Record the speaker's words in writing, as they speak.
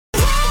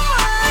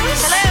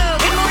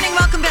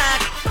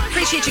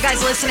Appreciate you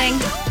guys listening.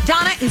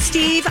 Donna and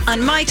Steve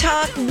on My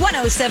Talk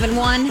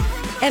 1071,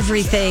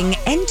 Everything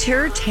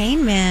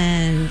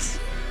Entertainment.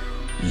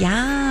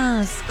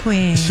 Yes,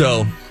 Queen.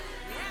 So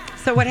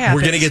what happened?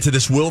 We're going to get to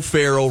this Will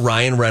Ferrell,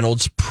 Ryan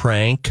Reynolds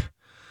prank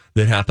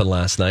that happened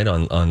last night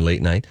on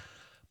late night.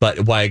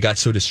 But why I got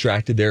so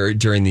distracted there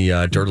during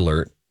the Dirt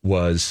Alert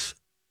was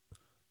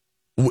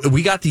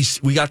we got these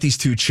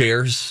two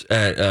chairs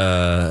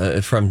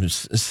from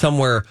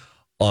somewhere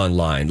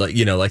online,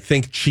 like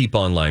think cheap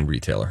online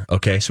retailer.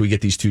 Okay, so we get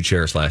these two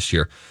chairs last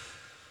year.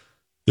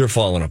 They're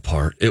falling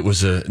apart. It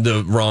was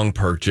the wrong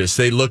purchase.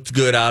 They looked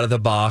good out of the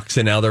box,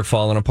 and now they're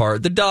falling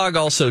apart. The dog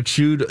also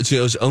chewed. So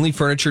it was only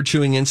furniture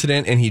chewing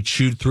incident, and he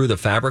chewed through the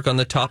fabric on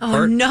the top part.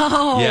 Oh,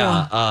 no.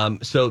 Yeah.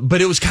 But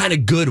it was kind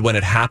of good when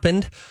it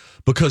happened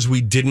because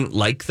we didn't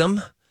like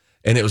them,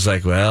 and it was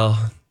like,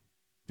 well,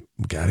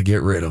 we got to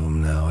get rid of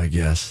them now, I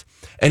guess.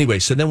 Anyway,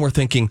 so then we're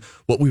thinking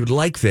what we would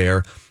like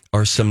there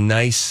are some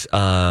nice,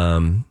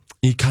 kind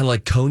of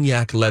like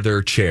cognac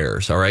leather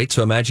chairs. All right.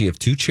 So imagine you have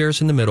two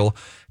chairs in the middle,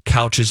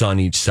 couches on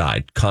each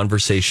side,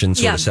 conversation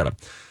sort of setup.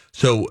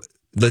 So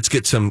let's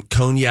get some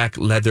cognac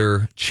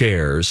leather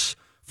chairs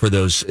for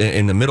those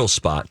in the middle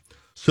spot.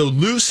 So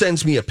Lou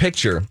sends me a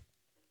picture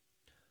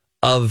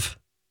of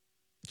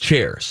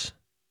chairs.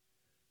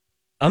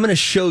 I'm going to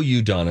show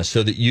you, Donna,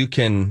 so that you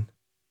can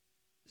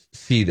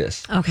see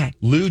this. Okay.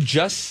 Lou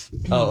just...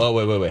 Oh,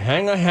 wait.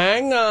 Hang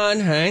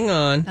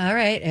on. All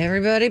right,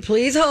 everybody,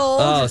 please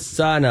hold. Oh,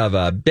 son of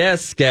a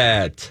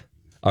biscuit.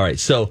 All right,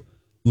 so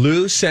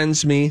Lou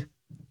sends me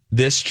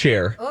this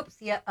chair. Oops,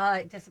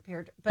 it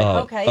disappeared.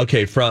 But okay.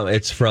 Okay,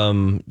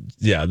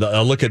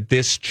 I'll look at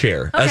this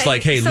chair. Okay, I was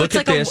like, hey, so look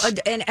it's at like this.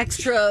 an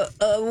extra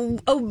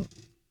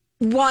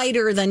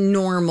wider than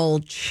normal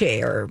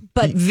chair,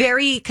 but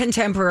very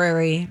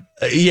contemporary.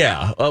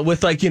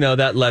 With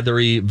that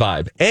leathery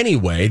vibe.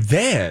 Anyway,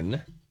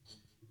 then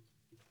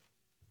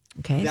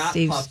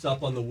that pops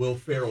up on the Will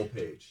Ferrell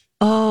page.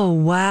 Oh,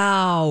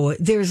 wow.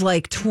 There's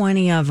like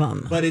 20 of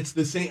them. But it's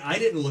the same. I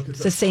didn't look at them.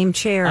 It's the same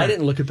chair. I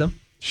didn't look at them.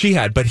 She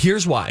had, but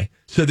here's why.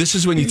 So this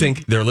is when you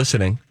think they're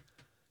listening,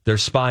 they're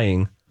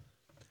spying.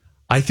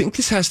 I think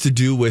this has to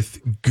do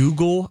with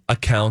Google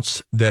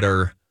accounts that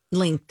are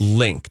linked.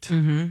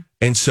 Mm-hmm.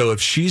 And so if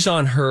she's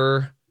on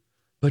her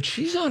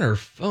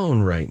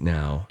phone right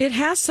now. It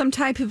has some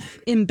type of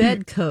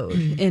embed code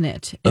in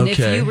it. And if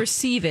you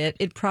receive it,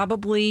 it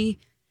probably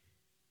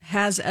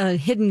has a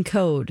hidden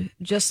code,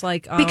 just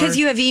like because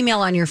you have email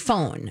on your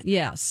phone.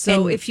 Yeah.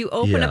 So if you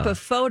open up a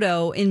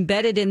photo,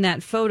 embedded in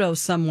that photo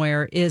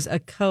somewhere is a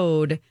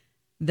code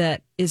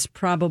that is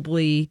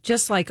probably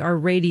just like our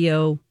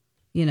radio.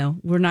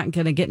 We're not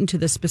going to get into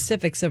the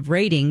specifics of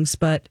ratings,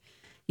 but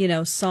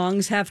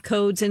songs have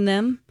codes in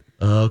them.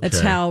 Okay. That's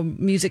how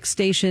music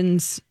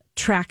stations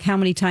track how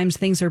many times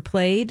things are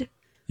played.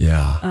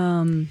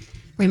 Yeah.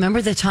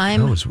 Remember the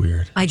time? That was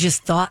weird. I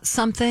just thought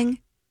something.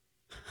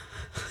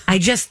 I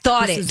just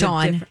thought it,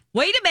 Dawn.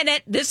 Wait a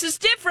minute. This is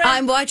different.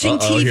 I'm watching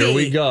TV here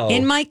we go.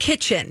 in my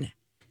kitchen.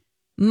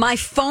 My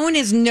phone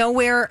is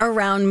nowhere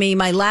around me.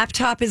 My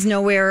laptop is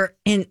nowhere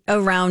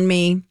around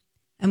me.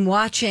 I'm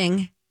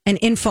watching an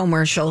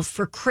infomercial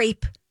for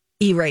Crepe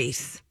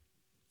Erase.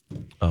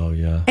 Oh,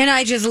 yeah. And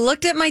I just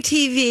looked at my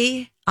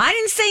TV. I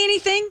didn't say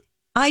anything.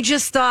 I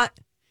just thought,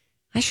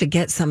 I should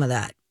get some of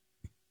that.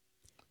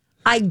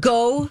 I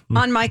go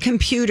on my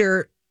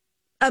computer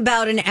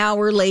about an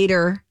hour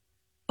later,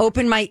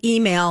 open my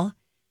email.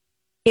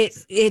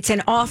 It's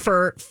an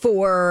offer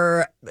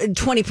for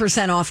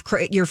 20% off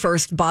your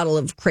first bottle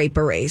of Crepe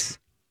Erase.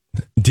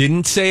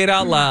 Didn't say it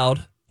out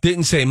loud.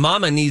 Didn't say,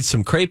 Mama needs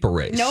some Crepe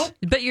Erase. Nope.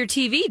 But your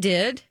TV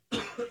did.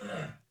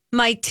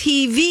 My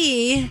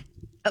TV...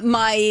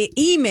 My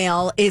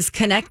email is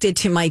connected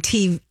to my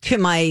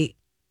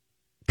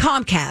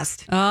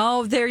Comcast.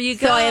 Oh, there you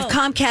go. So I have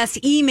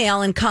Comcast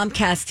email and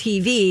Comcast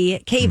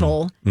TV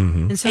cable.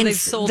 Mm-hmm. And so they've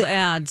sold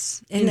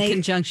ads in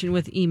conjunction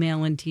with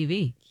email and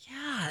TV.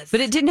 Yes. But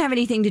it didn't have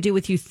anything to do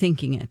with you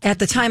thinking it. At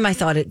the time, I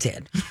thought it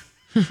did.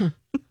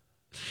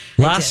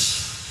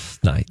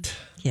 Last night.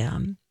 Yeah.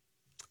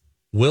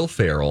 Will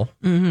Ferrell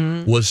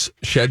was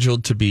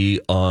scheduled to be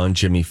on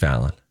Jimmy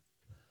Fallon.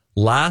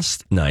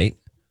 Last night,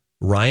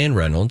 Ryan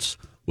Reynolds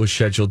was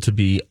scheduled to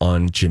be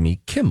on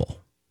Jimmy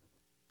Kimmel.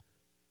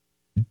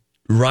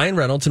 Ryan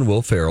Reynolds and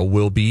Will Ferrell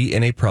will be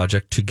in a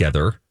project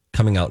together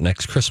coming out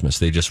next Christmas.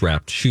 They just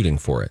wrapped shooting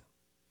for it.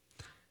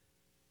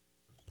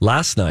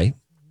 Last night,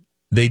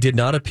 they did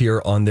not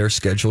appear on their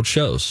scheduled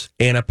shows.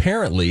 And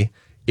apparently,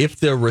 if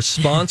the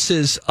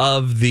responses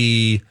of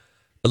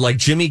like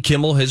Jimmy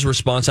Kimmel, his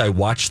response, I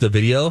watched the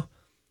video,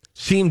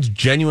 seemed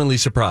genuinely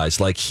surprised,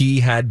 like he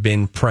had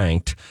been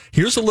pranked.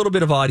 Here's a little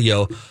bit of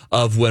audio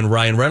of when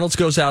Ryan Reynolds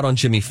goes out on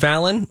Jimmy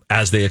Fallon,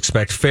 as they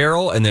expect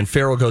Ferrell, and then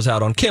Ferrell goes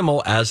out on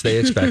Kimmel, as they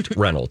expect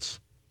Reynolds.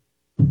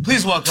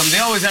 Please welcome the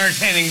always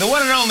entertaining, the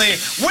one and only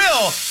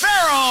Will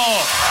Ferrell!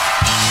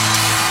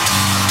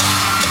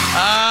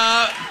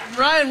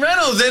 Ryan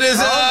Reynolds. It is.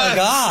 Oh my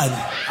God!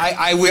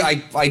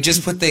 I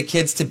just put the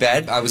kids to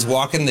bed. I was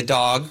walking the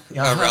dog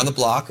around the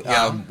block.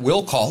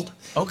 Will called.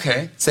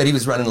 Okay. Said he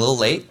was running a little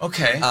late.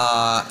 Okay.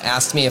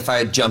 Asked me if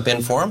I'd jump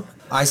in for him.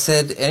 I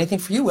said, anything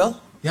for you, Will.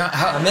 Yeah.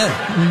 I'm in.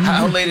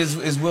 How late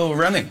is Will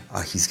running?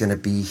 He's going to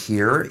be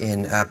here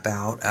in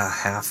about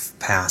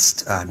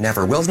 1:30.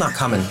 Never. Will's not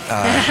coming.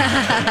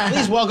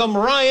 Please welcome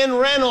Ryan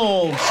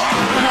Reynolds.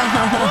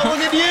 Oh,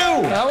 look at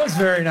you. That was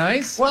very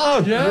nice. Wow.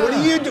 Yeah. What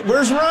are you do?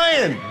 Where's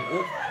Ryan?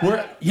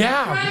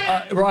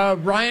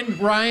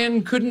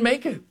 Ryan couldn't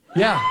make it.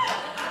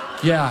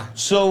 Yeah.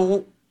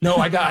 So. No,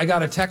 I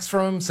got a text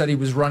from him, said he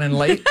was running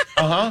late.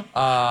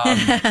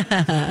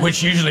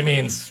 Which usually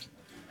means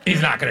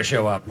he's not going to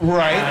show up.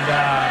 Right.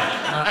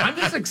 And I'm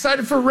just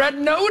excited for Red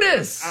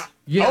Notice.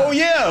 Oh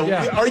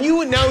yeah. Are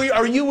you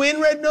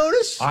in Red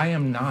Notice? I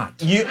am not.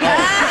 That's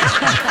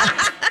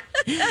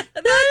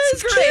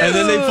great. And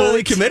then they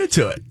fully committed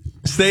to it.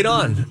 Stayed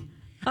on.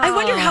 I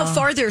wonder how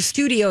far their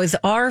studios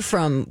are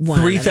from one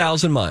another.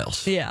 3,000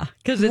 miles. Yeah,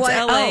 because it's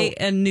L.A.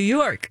 and New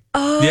York.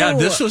 Oh. Yeah,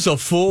 this was a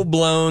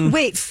full-blown...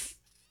 Wait.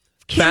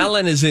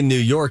 Fallon is in New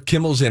York.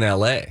 Kimmel's in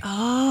L.A.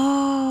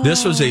 Oh.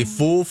 This was a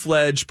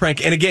full-fledged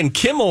prank. And again,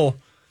 Kimmel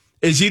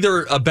is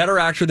either a better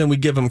actor than we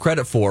give him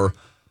credit for.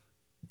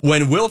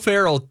 When Will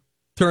Ferrell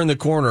turned the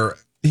corner,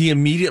 he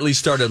immediately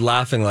started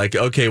laughing like,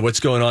 okay, what's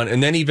going on?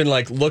 And then even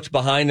like looked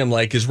behind him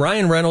like, is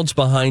Ryan Reynolds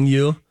behind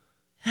you?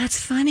 That's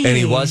funny. And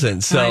he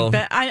wasn't. So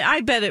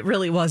I bet it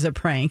really was a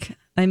prank.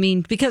 I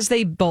mean, because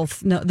they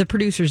both know, the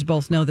producers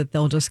both know that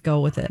they'll just go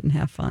with it and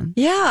have fun.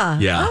 Yeah.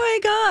 Yeah. Oh my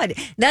God.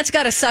 That's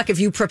got to suck if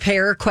you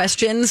prepare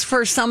questions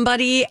for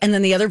somebody and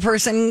then the other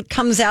person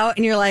comes out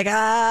and you're like,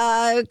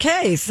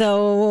 okay,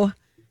 so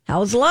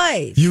how's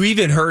life? you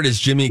even heard as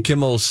Jimmy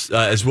Kimmel's,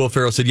 as Will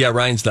Ferrell said, yeah,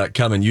 Ryan's not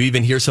coming. You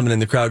even hear someone in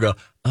the crowd go,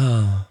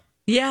 oh.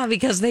 Yeah,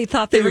 because they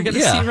thought they were going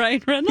to see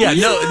Ryan Reynolds. Yeah,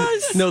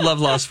 no love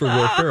lost for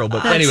Will Ferrell.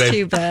 But That's anyway,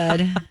 too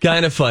bad.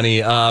 kind of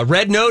funny.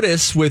 Red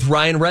Notice with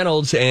Ryan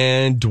Reynolds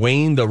and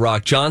Dwayne "The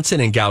Rock" Johnson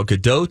and Gal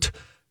Gadot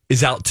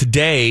is out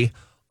today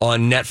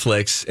on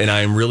Netflix, and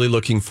I'm really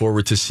looking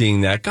forward to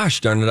seeing that. Gosh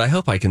darn it, I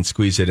hope I can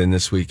squeeze it in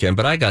this weekend,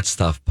 but I got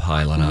stuff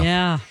piling up.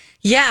 Yeah.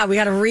 Yeah, we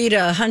got to read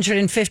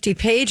 150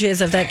 pages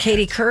of that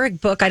Katie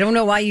Couric book. I don't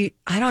know why you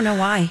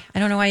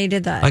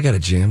did that. I got a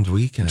jammed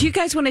weekend. Do you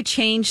guys want to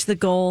change the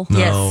goal? No.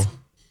 Yes.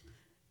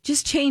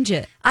 Just change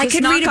it. I Just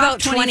could knock read off about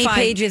 20 25,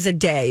 pages a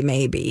day,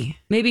 maybe.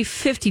 Maybe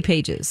 50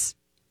 pages.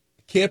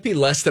 Can't be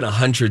less than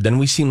 100. Then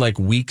we seem like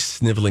weak,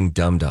 sniveling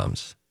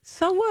dum-dums.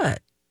 So what?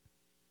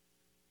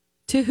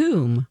 To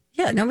whom?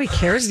 Yeah, nobody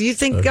cares. Do you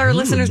think our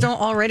listeners don't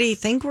already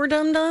think we're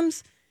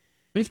dum-dums?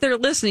 If they're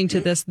listening to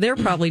this, they're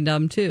probably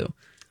dumb too.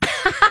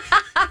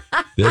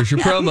 There's your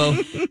promo.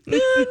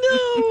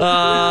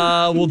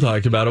 We'll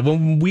talk about it.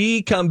 When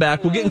we come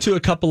back, we'll get into a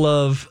couple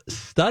of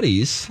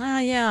studies.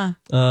 Yeah.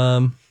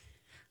 Yeah.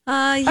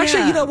 Actually,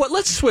 Yeah. you know what?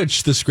 Let's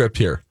switch the script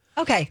here.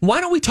 Okay.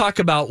 Why don't we talk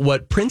about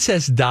what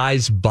Princess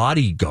Di's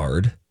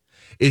bodyguard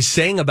is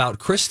saying about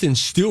Kristen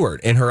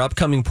Stewart and her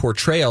upcoming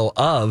portrayal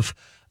of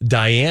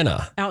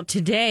Diana? Out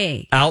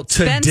today. Out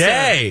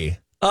today.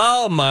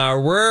 Oh, my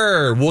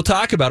word. We'll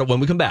talk about it when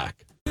we come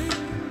back.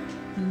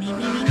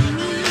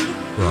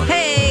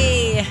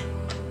 Hey,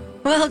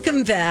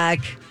 welcome back.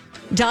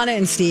 Donna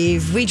and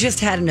Steve, we just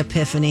had an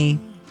epiphany.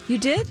 You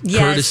did?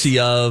 Yes. Courtesy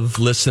of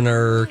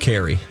listener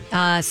Carrie.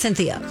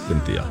 Cynthia.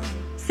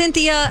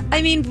 Cynthia.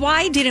 I mean,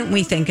 why didn't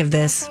we think of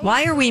this?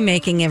 Why are we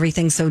making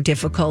everything so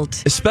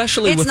difficult?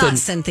 Especially It's with not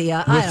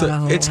Cynthia. I don't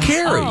know. It's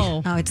Carrie.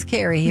 Oh. Oh, it's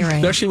Carrie. You're right.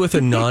 Especially with a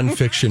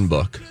nonfiction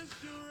book.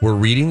 We're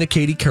reading the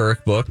Katie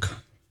Couric book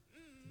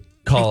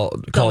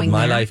called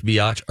My There. Life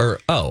Biatch.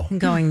 I'm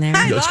going there.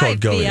 It's called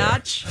Going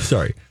Biatch. There.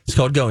 Sorry. It's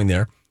called Going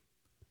There.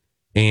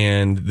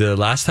 And the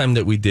last time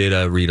that we did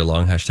a read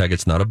along, hashtag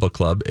it's not a book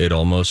club, it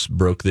almost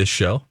broke this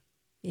show.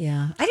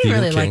 Yeah, I didn't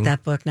Stephen really like King.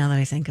 that book. Now that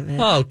I think of it,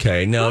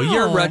 Okay, no,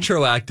 you're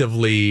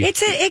retroactively.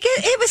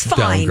 it was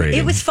fine. Downgrading.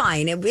 It was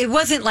fine. It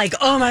wasn't like,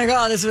 oh my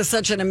god, this was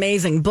such an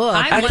amazing book.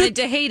 I wanted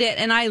to hate it,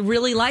 and I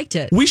really liked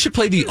it. We should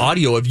play the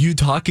audio of you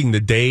talking the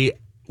day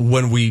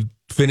when we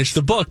finished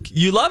the book.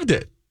 You loved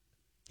it.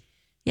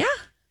 Yeah,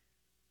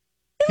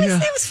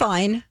 it was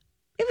fine.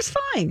 It was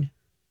fine.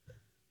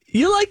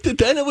 You liked it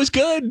then. It was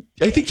good.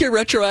 I think you're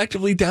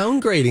retroactively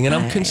downgrading, and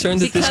I'm concerned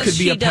that Because this could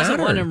be she a doesn't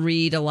pattern. want to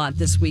read a lot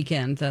this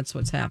weekend. That's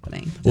what's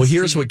happening. Well,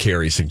 here's what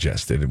Carrie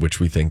suggested, which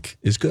we think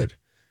is good.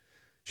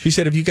 She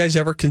said, have you guys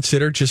ever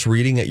considered just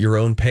reading at your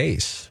own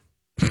pace?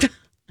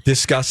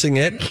 Discussing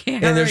it.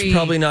 And there's Carrie.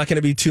 probably not going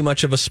to be too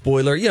much of a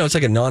spoiler. You know, it's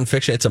like a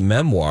nonfiction. It's a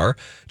memoir.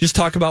 Just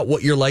talk about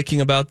what you're liking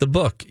about the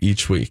book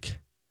each week.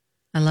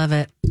 I love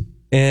it.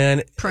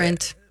 And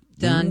Print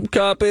done.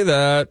 copy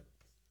that.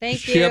 Thank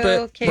Ship you,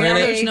 it, Carrie. print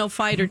it. There's no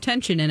fight or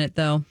tension in it,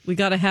 though. We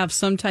got to have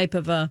some type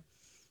of a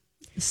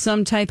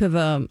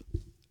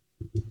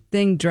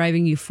thing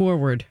driving you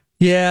forward.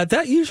 Yeah,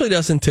 that usually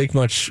doesn't take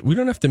much. We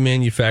don't have to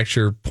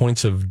manufacture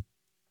points of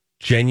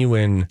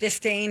genuine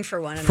disdain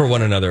for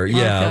one another.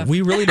 Yeah, Okay.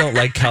 we really don't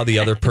like how the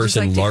other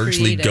person like to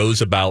largely create it.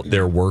 goes about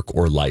their work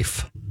or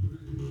life.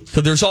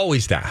 So there's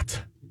always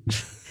that.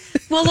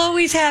 We'll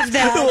always have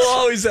that. We'll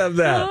always have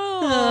that.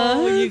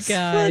 Oh, you It's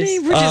guys. funny.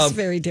 We're just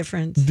very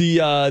different.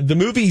 The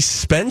movie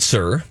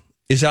Spencer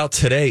is out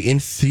today in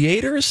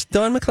theaters.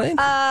 Don McLean.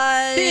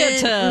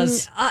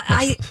 Theaters.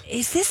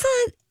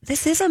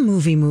 This is a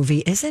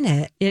movie, isn't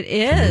it? It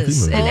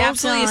is. Movie. It Hold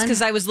absolutely is on.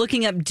 because I was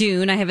looking up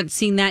Dune. I haven't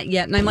seen that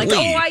yet. And I'm like,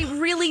 I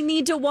really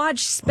need to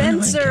watch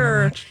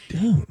Spencer.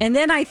 And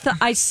then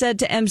I said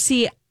to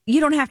MC, you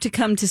don't have to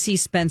come to see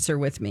Spencer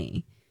with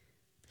me.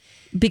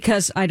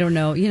 Because I don't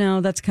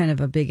know, that's kind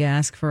of a big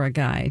ask for a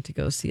guy to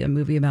go see a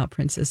movie about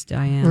Princess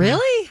Diana.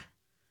 Really?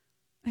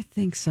 I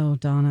think so,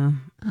 Donna.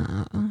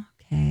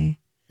 Okay.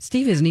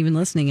 Steve isn't even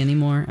listening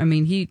anymore. I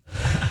mean, I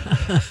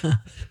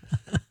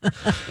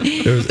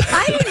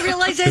didn't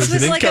realize this There's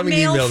was an like a incoming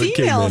email that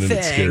came male-female in and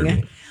it scared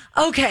thing. me.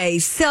 Okay,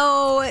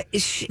 so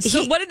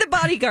So what did the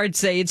bodyguard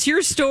say? It's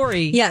your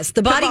story. yes,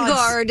 the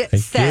bodyguard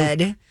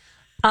said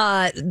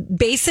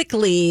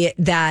basically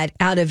that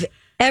out of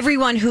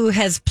everyone who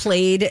has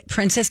played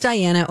Princess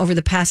Diana over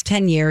the past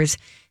 10 years,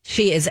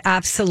 she is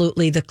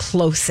absolutely the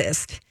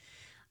closest.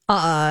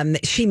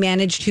 She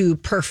managed to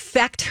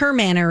perfect her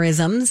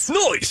mannerisms.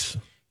 Nice.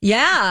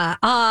 Yeah.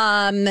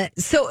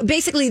 So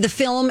basically, the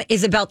film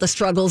is about the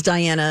struggles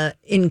Diana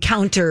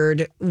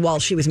encountered while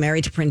she was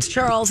married to Prince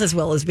Charles, as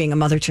well as being a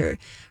mother to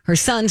her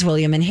sons,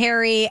 William and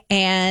Harry.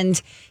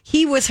 And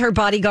he was her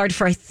bodyguard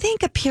for, I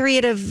think, a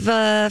period of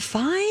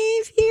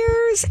 5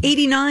 years,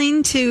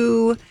 89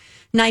 to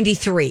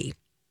 93.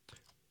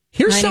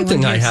 Here's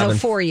something I 91 years, haven't.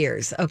 So 4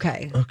 years.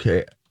 Okay.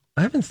 Okay,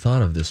 I haven't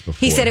thought of this before.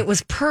 He said it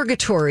was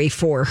purgatory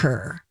for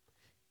her.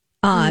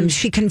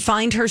 She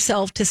confined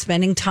herself to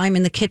spending time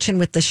in the kitchen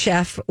with the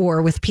chef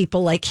or with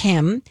people like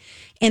him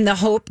in the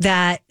hope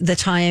that the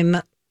time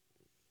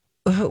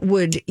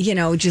would,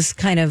 just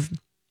kind of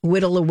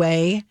whittle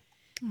away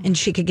and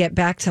she could get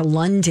back to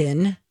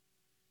London.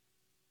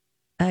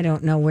 I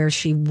don't know where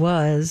she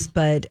was,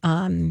 but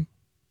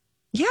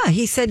yeah,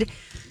 he said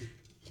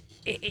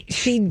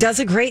she does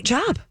a great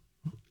job.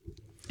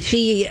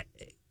 She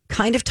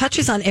kind of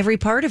touches on every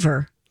part of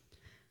her.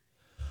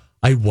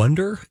 I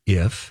wonder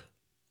if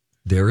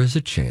there is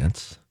a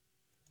chance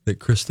that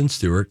Kristen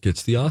Stewart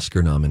gets the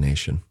Oscar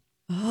nomination.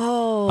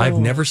 Oh, I've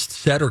never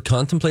said or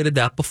contemplated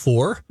that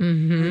before,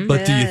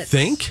 but do you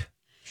think?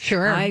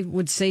 sure. I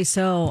would say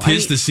so.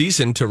 Tis the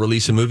season to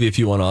release a movie if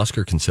you want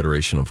Oscar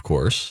consideration, of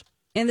course.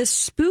 And the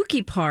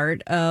spooky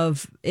part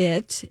of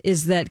it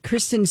is that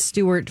Kristen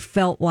Stewart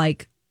felt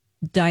like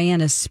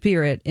Diana's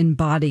spirit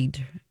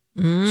embodied.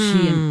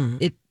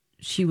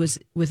 She was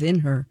within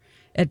her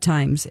at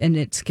times, and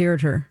it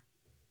scared her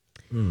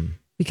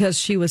because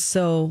she was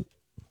so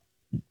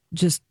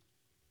just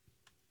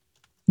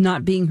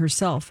not being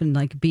herself and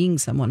like being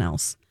someone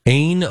else.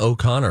 Aine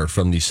O'Connor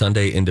from the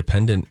Sunday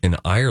Independent in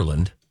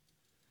Ireland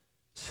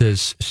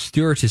says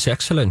Stewart is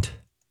excellent.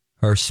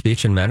 Her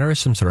speech and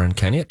mannerisms are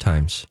uncanny at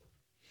times.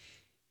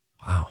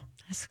 Wow.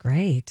 That's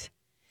great.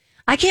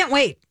 I can't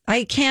wait.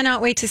 I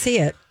cannot wait to see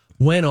it.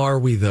 When are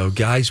we though,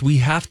 guys? We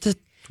have to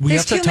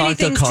There's too many talk to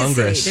things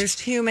Congress. to see. There's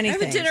too many I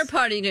have things. a dinner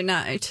party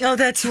tonight. Oh,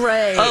 that's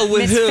right. Oh,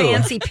 with Miss who?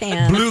 Fancy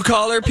Pants. Blue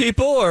collar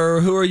people,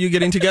 or who are you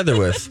getting together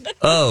with?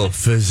 Oh,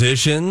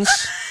 physicians.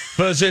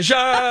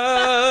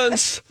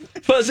 Physicians.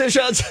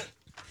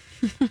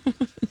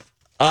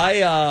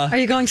 Are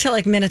you going to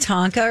like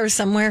Minnetonka or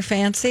somewhere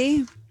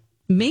fancy?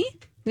 Me?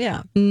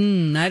 Yeah.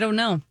 I don't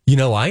know.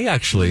 I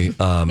actually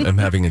am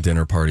having a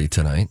dinner party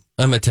tonight.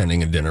 I'm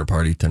attending a dinner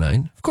party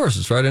tonight. Of course,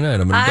 it's Friday night.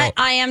 I'm an adult.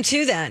 I am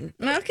too then.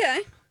 Okay.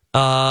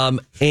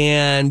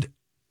 And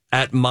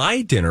at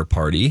my dinner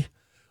party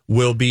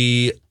will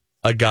be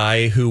a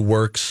guy who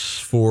works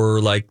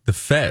for like the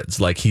feds.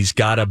 Like he's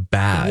got a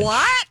badge.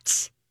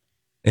 What?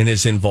 And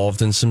is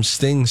involved in some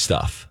sting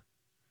stuff.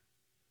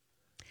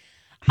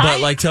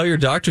 But like, tell your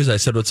doctors I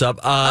said what's up.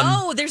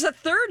 There's a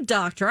third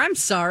doctor. I'm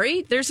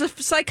sorry. There's a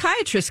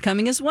psychiatrist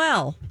coming as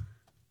well.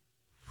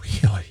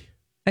 Really?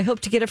 I hope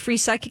to get a free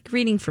psychic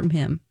reading from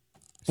him.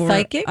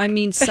 Psychic? I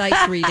mean,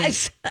 psych reading.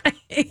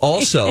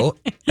 Also,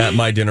 at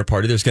my dinner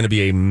party, there's going to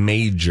be a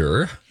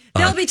major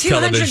There'll be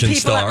 200 television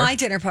people star. at my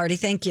dinner party.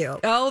 Thank you.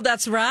 Oh,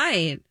 that's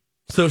right.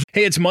 So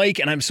Hey, it's Mike,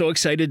 and I'm so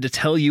excited to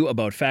tell you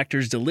about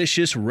Factor's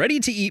delicious,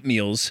 ready-to-eat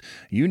meals.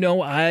 You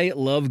know I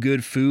love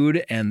good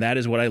food, and that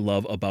is what I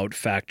love about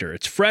Factor.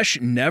 It's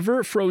fresh,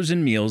 never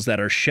frozen meals that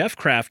are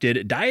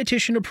chef-crafted,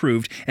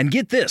 dietitian-approved, and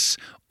get this,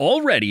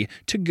 all ready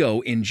to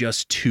go in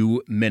just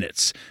 2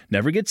 minutes.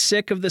 Never get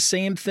sick of the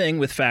same thing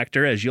with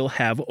Factor, as you'll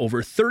have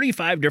over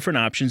 35 different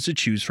options to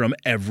choose from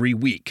every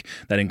week.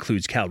 That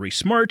includes Calorie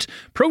Smart,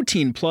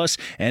 Protein Plus,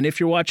 and if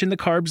you're watching the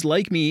carbs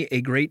like me,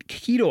 a great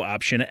keto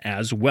option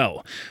as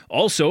well.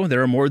 Also,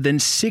 there are more than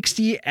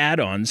 60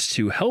 add-ons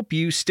to help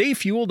you stay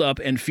fueled up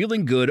and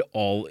feeling good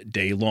all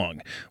day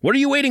long. What are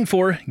you waiting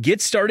for? Get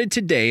started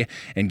today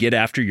and get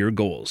after your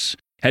goals.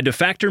 Head to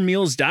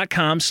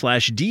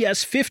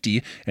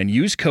factormeals.com/DS50 and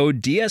use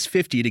code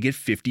DS50 to get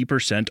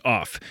 50%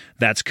 off.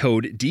 That's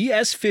code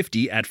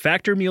DS50 at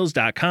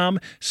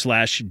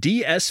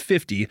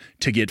factormeals.com/DS50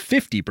 to get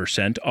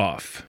 50%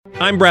 off.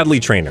 I'm Bradley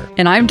Trainer.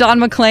 And I'm Don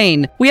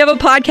McClain. We have a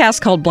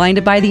podcast called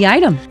Blinded by the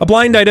Item. A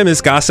blind item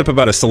is gossip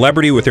about a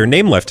celebrity with their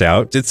name left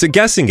out. It's a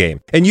guessing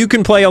game, and you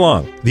can play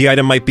along. The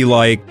item might be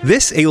like,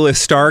 this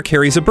A-list star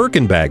carries a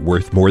Birkin bag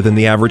worth more than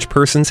the average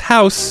person's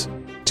house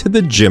to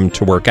the gym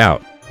to work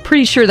out.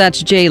 Pretty sure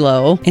that's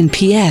J-Lo. And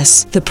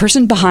P.S. the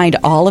person behind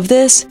all of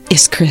this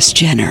is Kris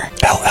Jenner,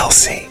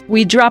 LLC.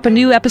 We drop a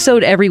new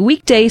episode every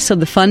weekday so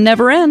the fun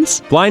never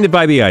ends. Blinded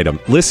by the Item.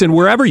 Listen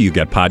wherever you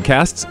get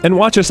podcasts and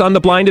watch us on the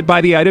Blinded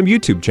by the Item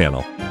YouTube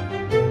channel.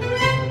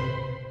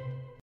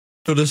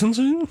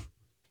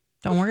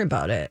 Don't worry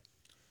about it.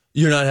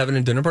 You're not having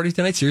a dinner party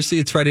tonight? Seriously?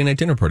 It's Friday night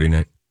dinner party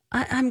night.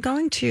 I'm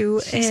going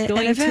to She's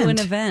going to an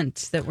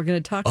event that we're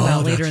going to talk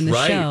about later in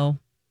the show.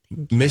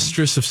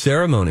 Mistress of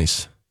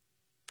ceremonies.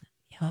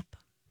 Yep.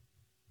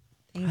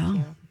 Thank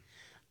you.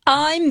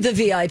 I'm the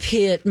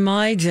VIP at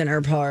my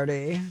dinner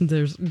party.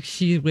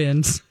 She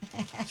wins.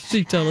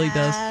 She totally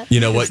does. You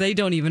know what? They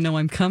don't even know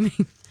I'm coming.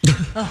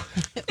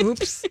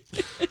 Oops.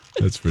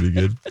 That's pretty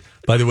good.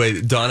 By the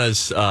way,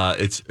 Donna's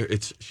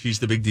she's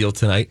the big deal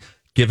tonight,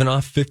 giving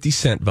off 50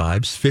 Cent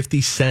vibes. 50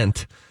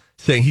 Cent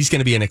saying he's going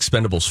to be in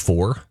Expendables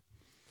 4.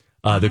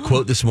 The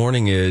quote this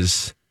morning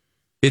is,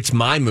 "It's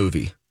my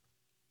movie.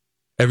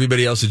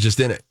 Everybody else is just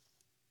in it."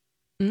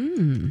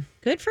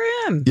 Good for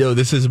him. Yo,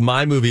 this is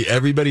my movie.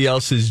 Everybody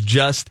else is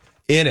just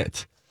in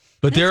it.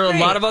 But there are a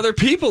lot of other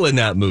people in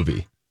that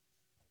movie.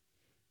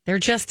 They're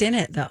just in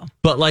it, though.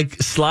 But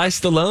like Sly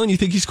Stallone, you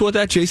think he's cool with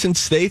that? Jason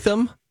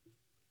Statham?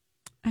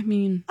 I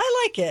mean,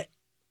 I like it.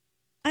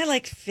 I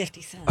like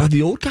 50 Cent. Are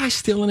the old guys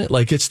still in it?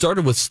 Like, it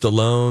started with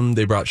Stallone.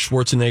 They brought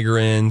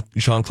Schwarzenegger in,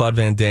 Jean-Claude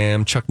Van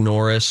Damme, Chuck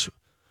Norris,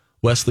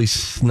 Wesley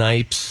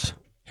Snipes.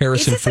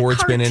 Harrison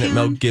Ford's been in it,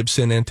 Mel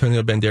Gibson,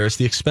 Antonio Banderas.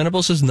 The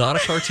Expendables is not a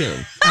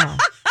cartoon.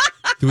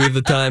 Do we have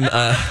the time?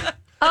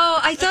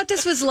 I thought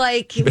this was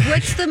like,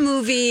 what's the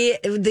movie?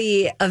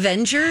 The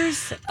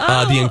Avengers? The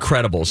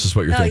Incredibles is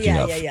what you're thinking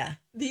of. Yeah.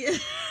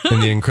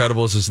 And The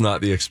Incredibles is not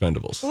The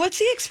Expendables. What's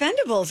The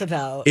Expendables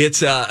about?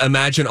 It's,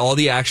 imagine all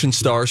the action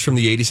stars from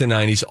the 80s and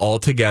 90s all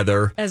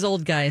together. as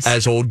old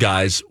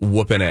guys.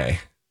 Whooping A.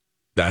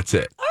 That's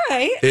it. All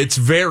right. It's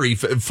very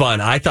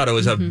fun. I thought it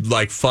was a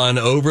fun,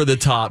 over the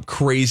top,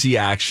 crazy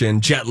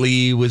action. Jet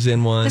Li was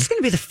in one. This is going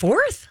to be the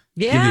fourth?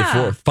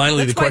 Yeah.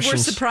 Finally, That's the question.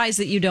 We're surprised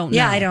that you don't know.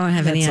 Yeah, I don't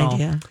have any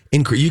idea.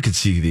 You could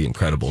see The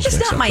Incredibles.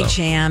 It's not my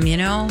jam, you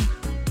know?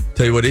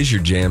 Tell you what is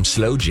your jam,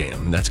 Slow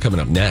Jam. That's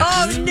coming up next.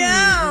 Oh,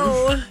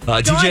 no.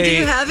 DJ, Dawn, do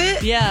you have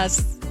it?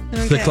 Yes.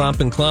 Okay. The Clomp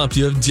and Clomp.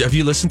 Have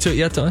you listened to it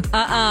yet, Dawn?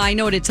 I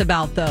know what it's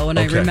about, though, and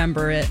I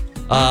remember it.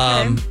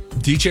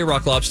 DJ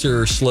Rock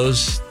Lobster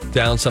slows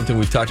down something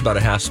we've talked about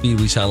at half speed.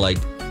 We sound like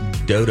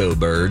dodo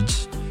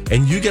birds.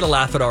 And you get a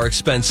laugh at our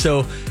expense. So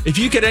if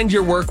you could end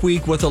your work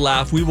week with a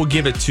laugh, we will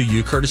give it to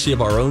you, courtesy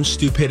of our own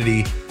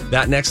stupidity.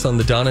 That next on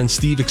the Donna and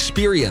Steve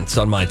Experience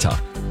on My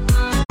Talk.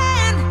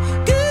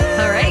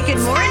 All right, good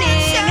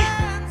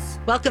morning.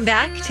 Welcome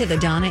back to the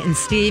Donna and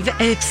Steve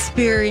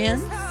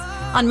Experience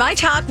on My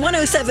Talk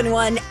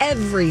 107.1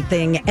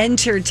 Everything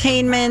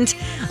Entertainment.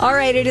 All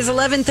right, it is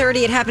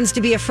 11:30. It happens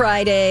to be a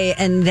Friday,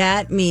 and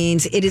that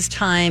means it is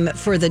time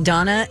for the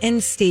Donna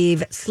and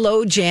Steve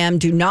Slow Jam.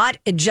 Do not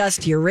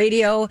adjust your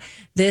radio.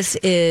 This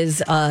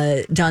is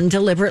done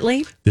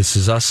deliberately. This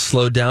is us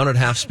slowed down at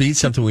half speed,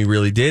 something we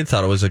really did.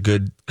 Thought it was a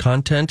good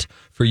content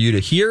for you to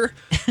hear.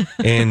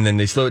 And then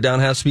they slow it down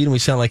half speed, and we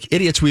sound like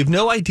idiots. We have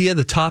no idea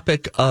the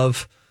topic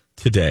of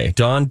today.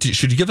 Dawn,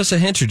 should you give us a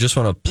hint or just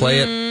want to play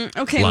it?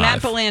 Okay, live?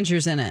 Matt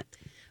Belanger's in it.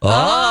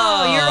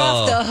 Oh, you're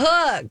off the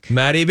hook.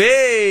 Matty B.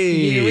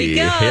 Here we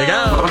go. Here you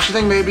go. Don't you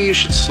think maybe you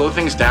should slow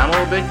things down a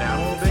little bit?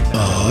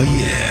 Oh,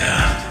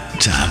 yeah.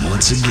 Time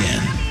once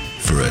again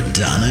for a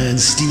Donna and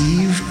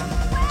Steve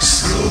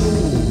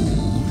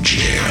Slow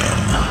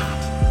Jam.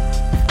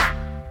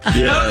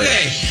 Yeah.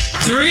 Okay,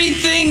 3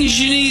 things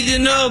you need to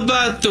know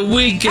about the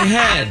week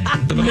ahead.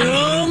 Number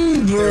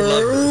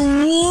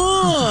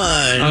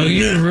 1. Are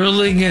you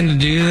really going to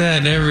do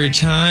that every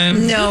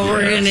time? No,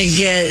 we're going to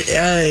get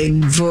a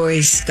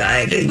voice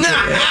guy to do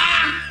it.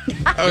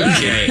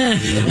 Okay.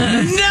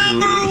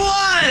 Number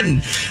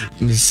 1.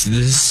 Does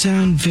this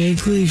sound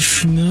vaguely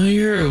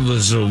familiar? It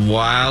was a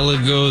while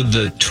ago,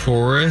 the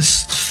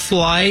tourist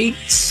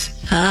flight.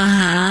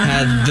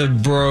 Had the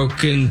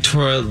broken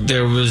toilet.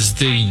 There was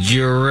the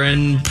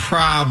urine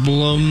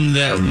problem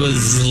that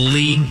was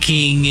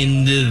leaking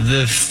into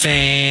the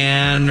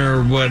fan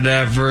or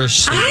whatever.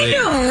 So I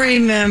don't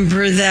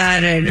remember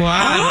that at all.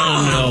 I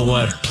don't know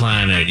what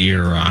planet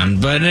you're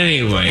on, but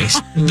anyways,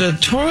 the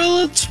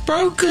toilet's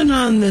broken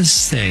on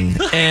this thing.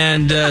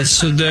 And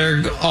so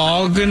they're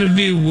all going to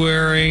be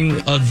wearing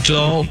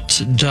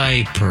adult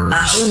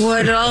diapers.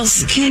 What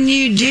else can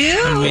you do?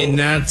 I mean,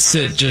 that's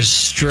it.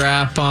 Just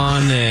strap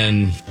on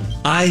in.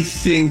 I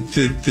think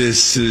that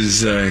this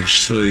is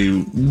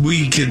actually,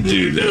 we could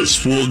do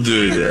this. We'll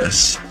do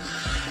this.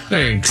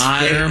 And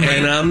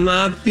I'm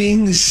not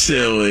being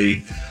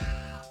silly.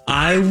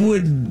 I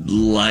would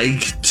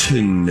like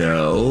to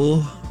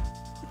know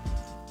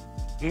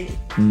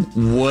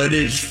what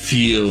it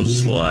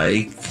feels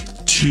like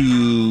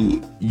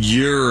to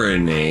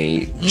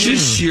urinate,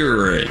 just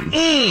urine,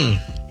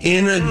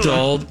 in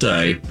adult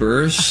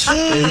diapers.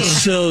 And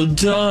so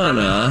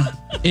Donna,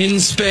 In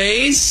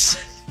space?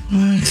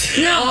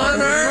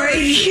 right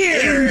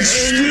here in the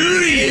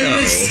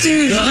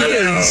studio.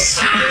 Donna, in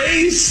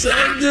space.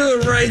 I do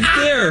it right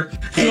there.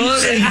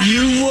 Donna,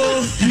 you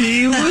won't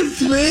be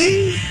with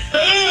me?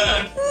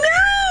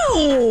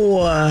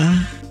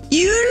 No.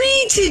 You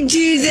need to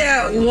do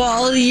that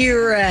while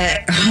you're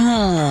at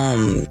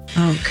home.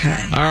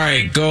 Okay. All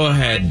right, go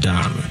ahead,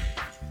 Donna.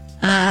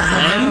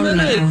 I'm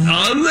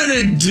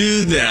gonna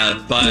do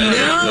that by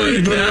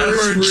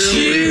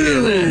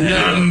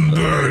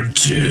Number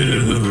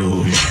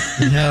two.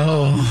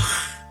 No.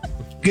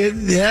 Good.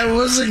 That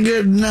was a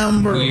good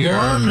number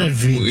one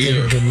if you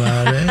think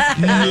about it.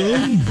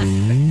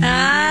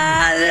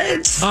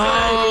 That's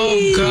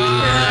Oh,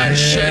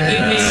 gosh. I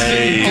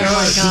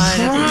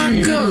didn't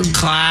even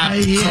clap.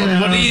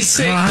 What do you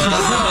say?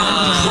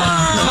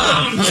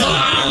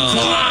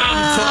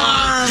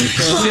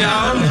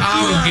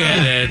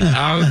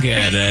 I'll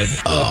get it.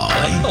 Oh,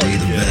 ain't they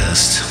the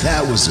best?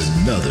 That was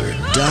another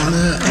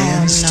Donna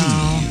and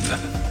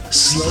Steve.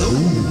 Slow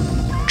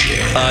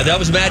jam. That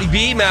was Maddie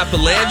B, Matt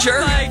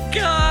Belanger. Oh my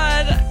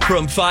God.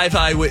 From 5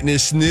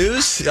 Eyewitness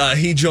News.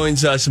 He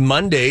joins us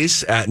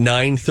Mondays at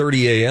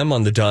 9:30 a.m.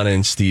 on the Donna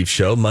and Steve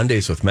Show.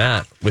 Mondays with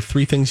Matt, with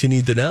 3 things you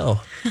need to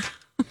know.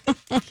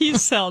 He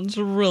sounds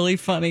really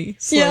funny.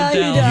 Slow Yeah, he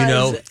down. does. You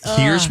know,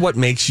 here's what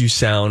makes you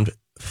sound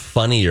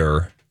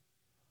funnier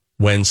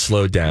when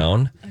slowed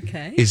down.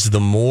 Okay. Is the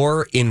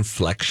more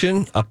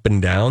inflection up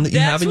and down that you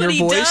have in your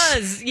That's what he voice.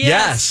 does,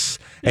 yes.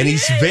 And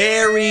he's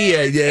very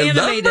Animated.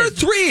 number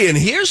 3. And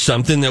here's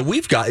something that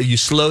we've got. You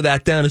slow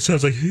that down, it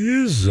sounds like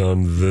here's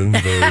something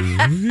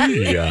that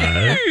we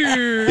got.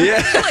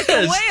 Yes. Like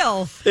a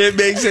whale. It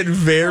makes it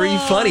very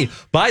funny.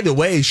 By the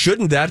way,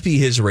 shouldn't that be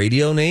his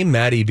radio name,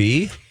 Matty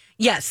B?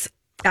 Yes,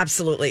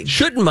 absolutely.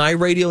 Shouldn't my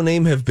radio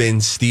name have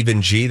been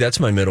Stephen G? That's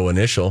my middle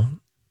initial.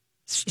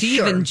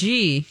 Stephen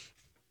G.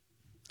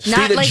 Not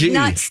Stephen like G.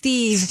 not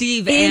Steve.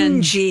 Steve N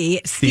N.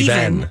 G.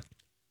 Stephen.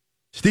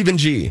 Stephen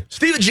G.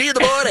 Stephen G in the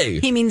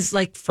morning. He means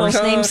like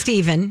first name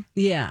Stephen.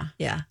 Yeah.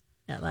 Yeah.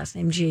 That last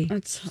name G.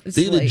 It's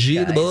Stephen late, G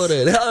in the guys.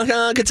 morning.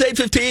 It's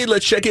 8:15.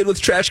 Let's check in with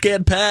Trash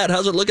Can Pat.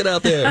 How's it looking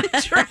out there?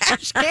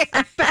 Trash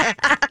can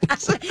Pat.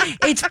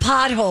 It's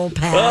Pothole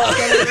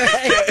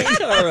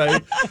Pat. All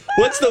right.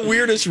 What's the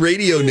weirdest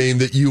radio name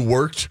that you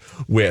worked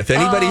with?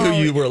 Anybody who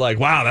you were like,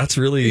 wow, that's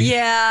really...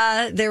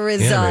 Yeah, there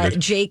was Animated.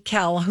 Jake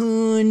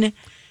Calhoun.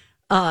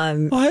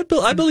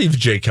 I believe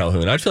Jay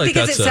Calhoun. I feel like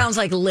Because that's it sounds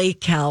like Lake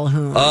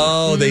Calhoun.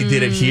 Oh, they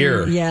did it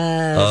here.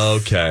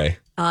 Yes. Okay.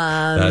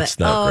 That's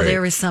not great.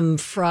 There was some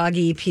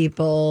froggy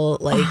people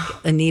like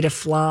Anita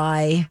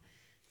Fly,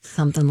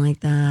 something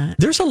like that.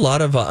 There's a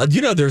lot of,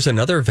 there's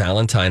another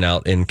Valentine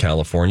out in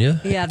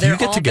California. Yeah, Do they're you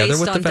get all together based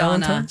with the on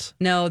Donna. Valentines?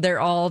 No, they're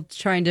all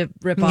trying to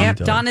rip off. Yep.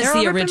 Donna's They're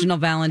all the ripping- original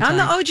Valentine. I'm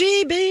the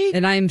OG, B.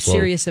 And I'm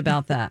serious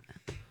about that.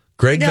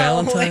 Greg No,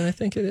 Valentine, I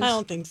think it is. I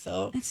don't think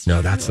so.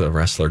 No, that's the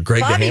wrestler.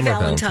 Greg Bobby the Hammer Valentine.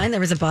 Valentine. There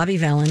was a Bobby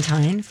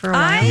Valentine for a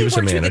while. I He was a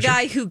worked with a manager.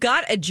 guy who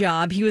got a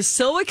job. He was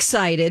so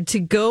excited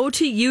to go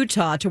to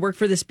Utah to work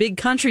for this big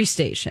country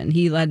station.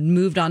 He had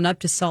moved on up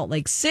to Salt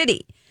Lake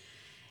City.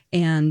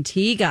 And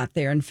he got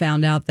there and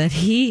found out that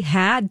he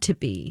had to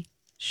be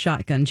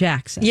Shotgun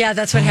Jackson. Yeah,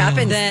 that's what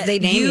happens. That They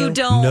name you.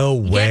 don't No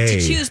get way.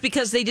 to choose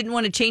because they didn't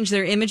want to change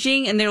their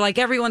imaging, and they're like,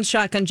 everyone's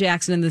Shotgun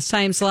Jackson in this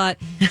time slot.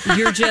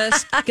 You're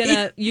just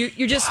gonna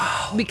you're just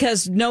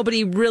because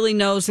nobody really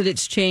knows that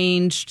it's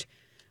changed.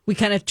 We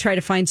kind of try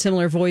to find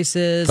similar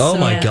voices. Oh,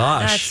 my Yeah,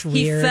 gosh. That's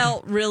He weird.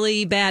 felt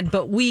really bad,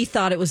 but we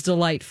thought it was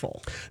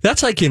delightful.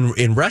 That's like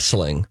in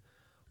wrestling,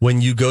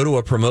 when you go to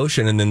a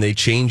promotion and then they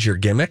change your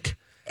gimmick.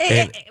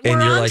 And we're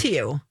you're on like, to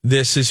you.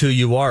 This is who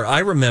you are. I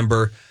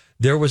remember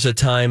there was a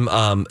time,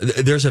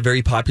 there's a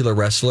very popular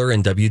wrestler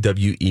in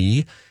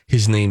WWE.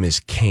 His name is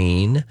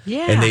Kane.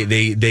 Yeah. And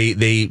they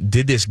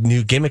did this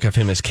new gimmick of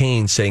him as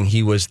Kane, saying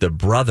he was the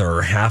brother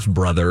or half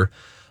brother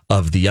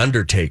of The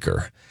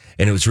Undertaker.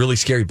 And it was really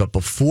scary. But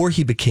before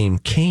he became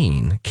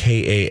Kane,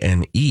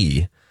 Kane,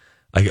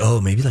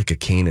 maybe like a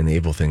Cain and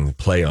Abel thing,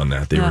 play on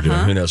that they were doing.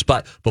 Who knows?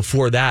 But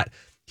before that,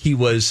 he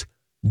was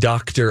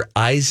Dr.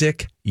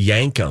 Isaac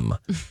Yankem,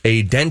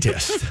 a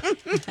dentist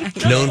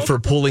known for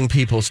pulling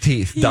people's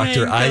teeth.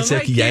 Dr.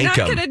 Isaac You're not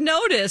Yankem. going to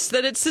notice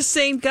that it's the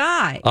same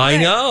guy. I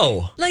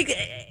know. Like,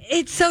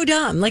 it's so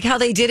dumb. Like how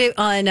they did it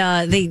on,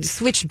 they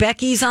switched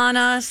Becky's on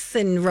us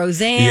and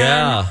Roseanne.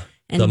 Yeah.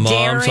 And The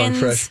moms on Darren's.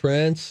 Fresh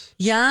Prince.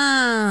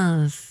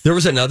 Yes. There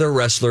was another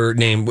wrestler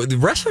named,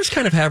 wrestlers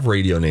kind of have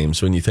radio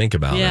names when you think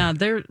about it. Yeah,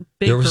 they're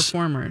big There was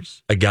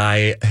performers. A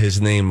guy,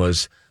 his name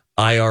was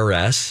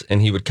IRS,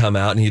 and he would come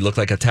out and he looked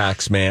like a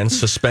tax man.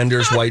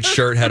 Suspenders, white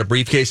shirt, had a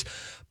briefcase.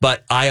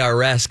 But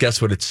IRS, guess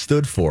what it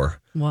stood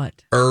for? What?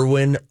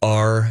 Erwin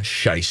R.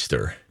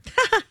 Shyster.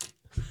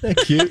 Isn't that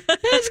cute?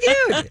 That's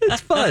cute.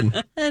 It's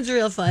fun. That's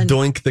real fun.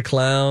 Doink the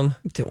Clown.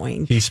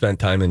 Doink. He spent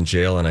time in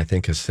jail and I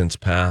think has since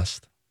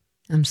passed.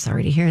 I'm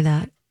sorry to hear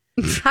that.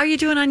 How are you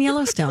doing on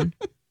Yellowstone?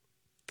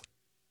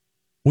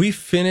 We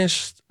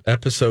finished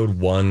episode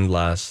 1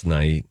 last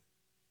night.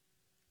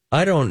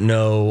 I don't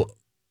know.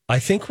 I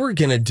think we're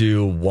going to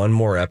do one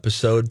more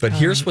episode, but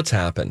here's what's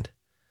happened.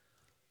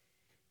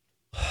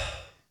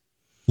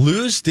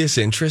 Lou's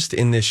disinterest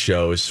in this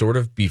show is sort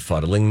of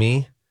befuddling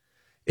me.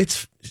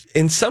 It's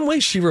in some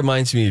ways she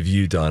reminds me of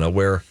you, Donna,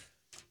 where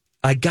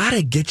I got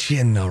to get you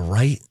in the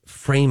right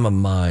frame of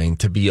mind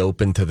to be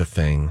open to the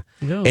thing.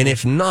 No. And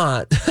if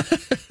not,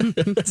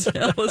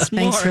 tell us Thanks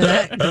more. for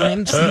that,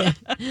 Glimpse.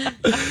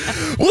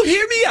 Well,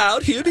 hear me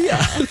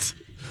out.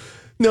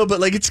 No, but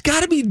like, it's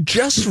got to be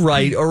just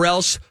right, or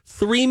else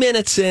 3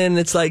 minutes in,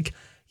 it's like,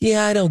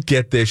 yeah, I don't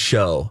get this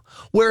show.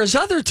 Whereas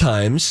other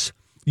times,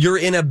 you're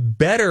in a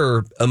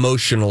better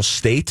emotional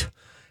state,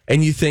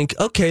 and you think,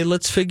 okay,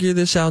 let's figure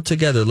this out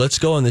together. Let's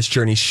go on this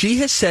journey. She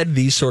has said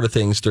these sort of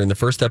things during the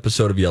first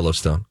episode of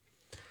Yellowstone.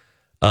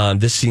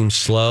 This seems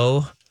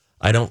slow.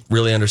 I don't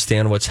really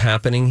understand what's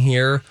happening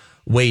here.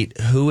 Wait,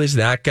 who is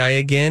that guy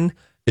again?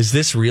 Is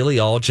this really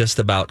all just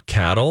about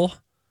cattle?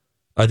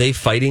 Are they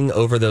fighting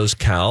over those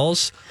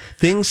cows?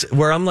 Things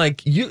where I'm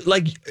like,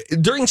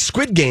 during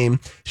Squid Game,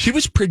 she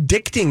was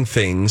predicting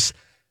things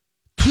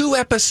 2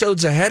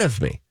 episodes ahead of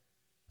me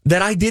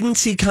that I didn't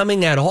see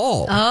coming at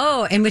all.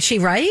 Oh, and was she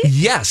right?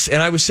 Yes,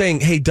 and I was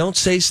saying, hey, don't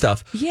say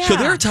stuff. Yeah. So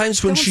there are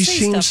times when Don't she say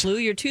seems stuff, Lou.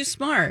 You're too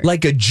smart.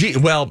 like a G.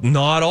 Well,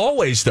 not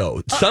always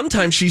though.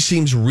 Sometimes she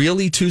seems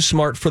really too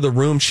smart for the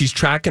room. She's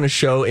tracking a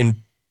show and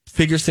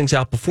figures things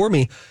out before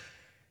me.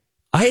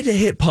 I had to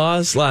hit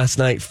pause last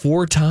night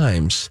 4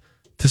 times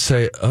to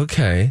say,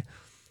 okay,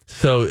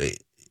 so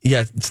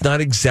yeah, it's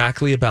not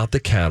exactly about the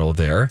cattle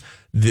there.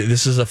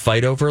 This is a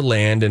fight over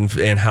land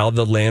and how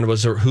the land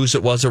was, or whose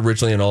it was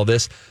originally, and all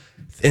this.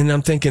 And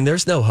I'm thinking,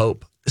 there's no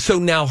hope. So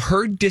now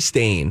her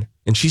disdain,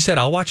 and she said,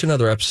 I'll watch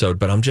another episode,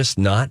 but I'm just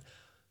not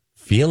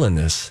feeling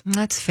this.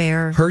 That's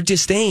fair. Her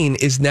disdain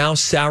is now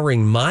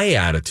souring my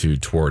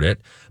attitude toward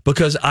it,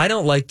 because I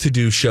don't like to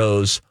do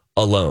shows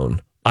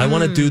alone. I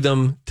want to do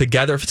them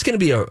together. If it's going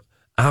to be an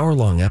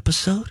hour-long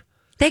episode.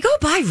 They go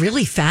by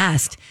really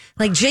fast.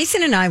 Like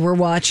Jason and I were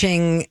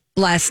watching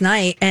last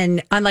night,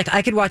 and I'm like,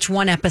 I could watch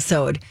one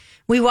episode.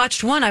 We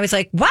watched one. I was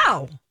like,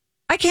 wow,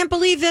 I can't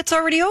believe that's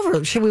already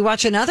over. Should we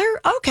watch another?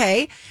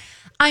 Okay.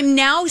 I'm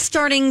now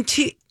starting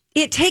to,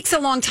 it takes a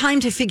long time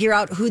to figure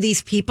out who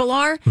these people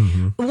are.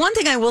 Mm-hmm. One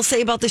thing I will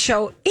say about the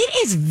show,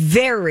 it is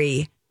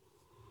very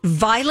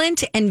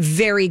violent and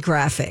very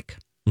graphic.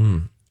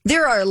 Mm.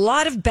 There are a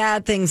lot of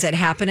bad things that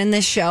happen in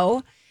this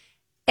show.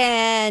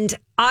 And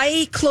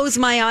I close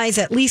my eyes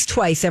at least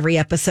twice every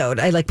episode.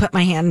 I put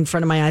my hand in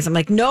front of my eyes. I'm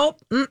like, nope,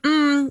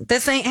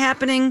 this ain't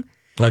happening.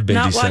 I've been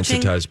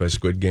desensitized by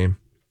Squid Game.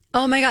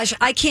 Oh my gosh,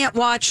 I can't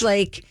watch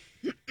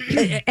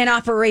an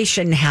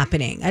operation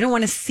happening. I don't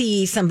want to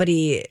see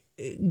somebody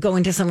go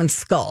into someone's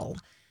skull,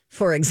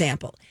 for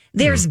example.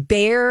 There's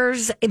bear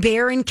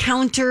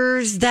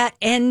encounters that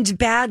end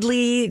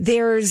badly.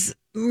 There's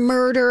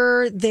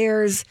murder.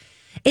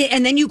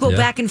 And then you go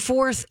back and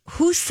forth.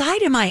 Whose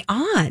side am I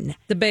on?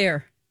 The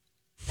bear.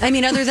 I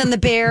mean, other than the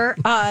bear,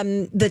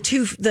 the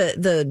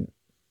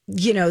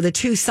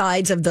two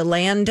sides of the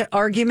land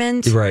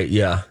argument. Right,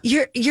 yeah.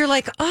 You're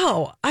like,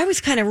 oh, I was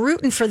kind of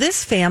rooting for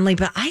this family,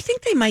 but I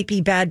think they might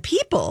be bad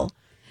people.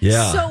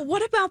 Yeah. So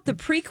what about the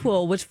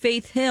prequel with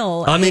Faith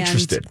Hill I'm and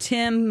interested.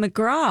 Tim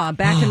McGraw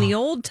back in the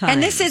old times?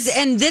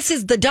 And this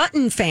is the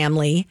Dutton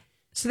family.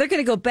 So they're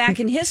going to go back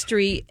in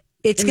history.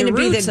 It's going to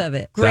be the of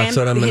it. That's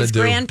what I'm going to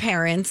do.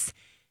 Grandparents.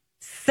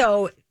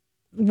 So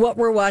what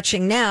we're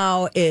watching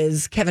now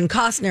is Kevin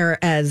Costner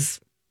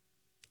as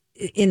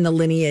in the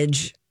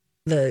lineage,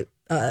 the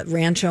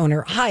ranch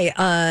owner. Hi,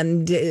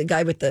 the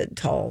guy with the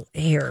tall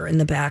hair in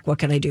the back. What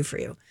can I do for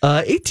you?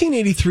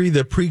 1883,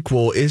 the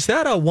prequel. Is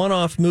that a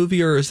one-off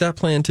movie, or is that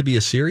planned to be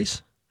a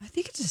series? I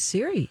think it's a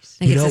series.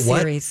 I think you it's know a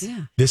what? series.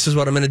 Yeah. This is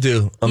what I'm going to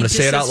do. I'm going to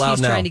say it out loud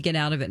he's now. He's trying to get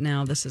out of it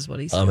now. This is what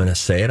he's doing. I'm going to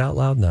say it out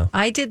loud now.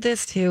 I did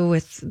this too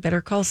with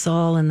Better Call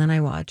Saul, and then I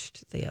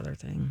watched the other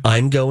thing.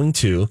 I'm going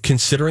to,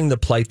 considering the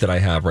plight that I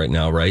have right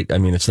now, right? I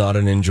mean, it's not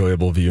an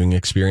enjoyable viewing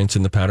experience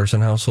in the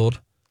Patterson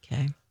household.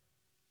 Okay.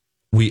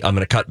 I'm going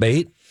to cut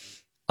bait.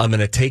 I'm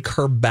going to take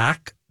her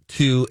back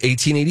to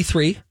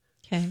 1883.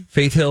 Okay.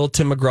 Faith Hill,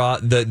 Tim McGraw.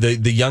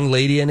 The young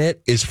lady in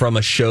it is from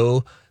a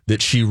show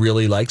that she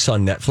really likes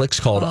on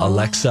Netflix called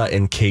Alexa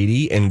and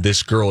Katie. And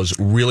this girl is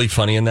really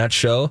funny in that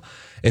show.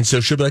 And so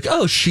she'll be like,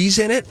 oh, she's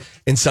in it.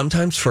 And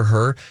sometimes for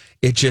her,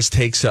 it just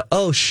takes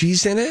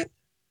she's in it.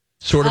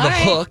 Sort of a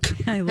hook.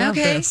 I love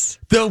this.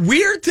 The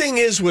weird thing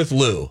is with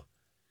Lou,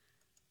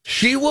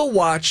 she will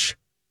watch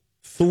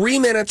 3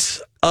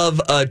 minutes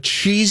of a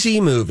cheesy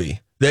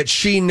movie that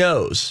she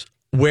knows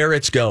where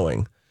it's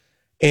going.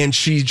 And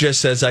she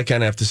just says, I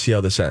kind of have to see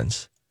how this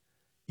ends.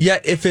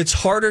 Yet, if it's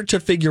harder to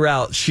figure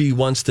out, she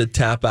wants to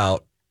tap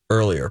out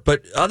earlier.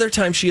 But other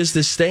times she has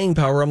this staying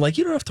power. I'm like,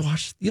 you don't have to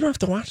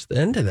watch the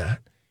end of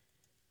that.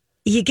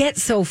 You get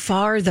so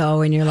far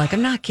though, and you're like,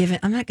 I'm not going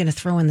to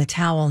throw in the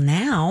towel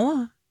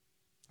now.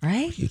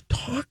 Right? What are you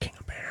talking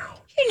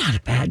about? You're not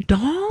a bad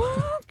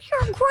dog.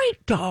 You're a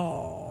great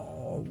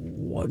dog.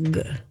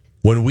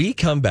 When we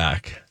come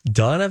back,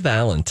 Donna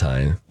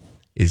Valentine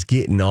is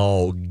getting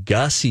all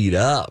gussied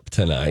up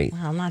tonight.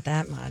 Well, not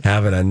that much.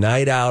 Having a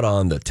night out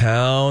on the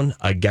town,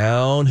 a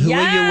gown. Who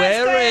are you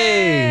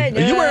wearing?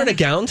 good. Are you wearing a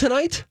gown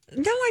tonight?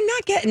 No, I'm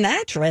not getting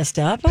that dressed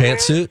up.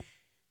 Pantsuit?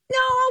 No,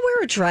 I'll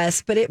wear a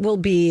dress, but it will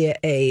be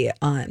a,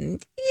 what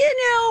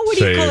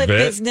do you call it?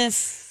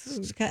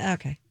 Business.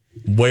 Okay.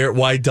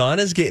 Why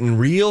Donna's getting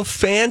real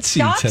fancy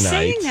Stop tonight.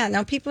 saying that.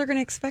 Now people are going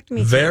to expect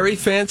me to. Very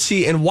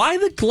fancy. And why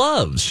the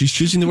gloves? She's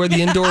choosing to wear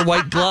the indoor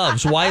white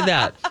gloves. Why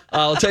that?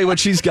 I'll tell you what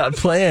she's got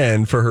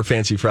planned for her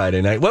fancy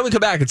Friday night. When we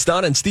come back, it's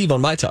Donna and Steve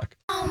on My Talk.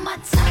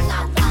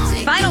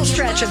 Final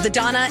stretch of the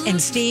Donna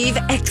and Steve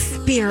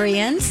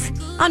experience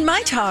on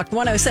My Talk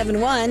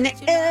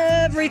 107.1,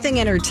 Everything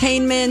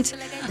Entertainment.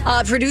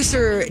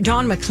 Producer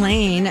Dawn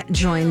McLean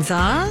joins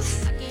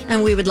us.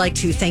 And we would like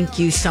to thank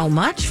you so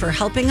much for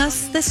helping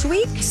us this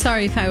week.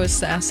 Sorry if I was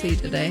sassy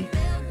today.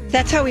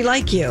 That's how we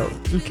like you.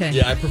 Okay.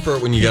 Yeah, I prefer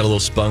it when you got a little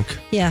spunk.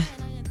 Yeah.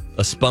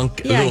 A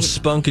little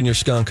spunk in your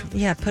skunk.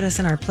 Yeah, put us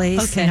in our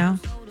place, Okay.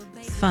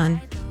 It's fun.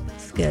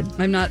 It's good.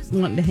 I'm not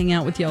wanting to hang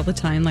out with you all the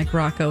time like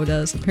Rocco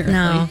does, apparently.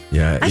 No.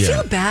 Yeah, I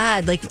feel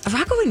bad. Like,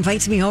 Rocco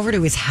invites me over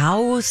to his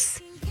house,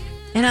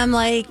 and I'm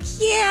like,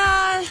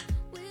 yeah,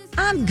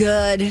 I'm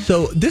good.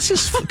 So this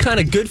is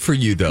kind of good for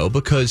you, though,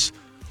 because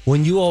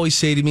when you always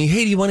say to me,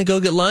 hey, do you want to go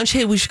get lunch?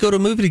 Hey, we should go to a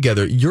movie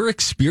together. You're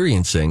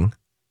experiencing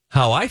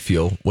how I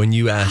feel when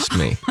you ask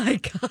me. Oh my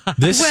God.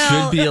 This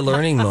should be a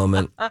learning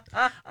moment. All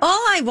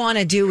I want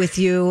to do with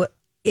you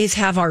is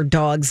have our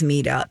dogs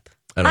meet up.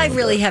 I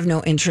really have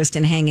no interest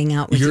in hanging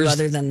out with you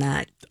other than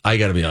that. I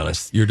got to be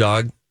honest. Your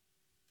dog,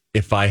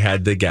 if I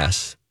had to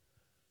guess,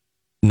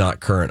 not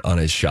current on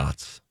his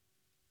shots.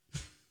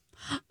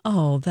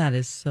 Oh, that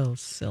is so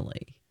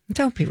silly.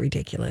 Don't be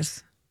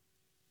ridiculous.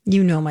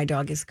 You know my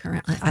dog is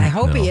current. I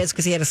hope he is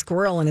because he had a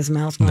squirrel in his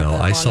mouth. No,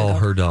 I saw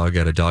her dog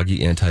at a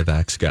doggy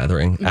anti-vax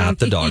gathering at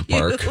the dog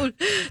park.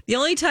 The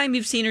only time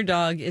you've seen her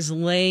dog is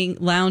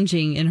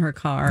lounging in her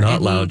car.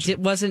 Not lounging. It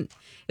wasn't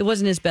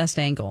his best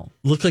angle.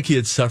 Looked like he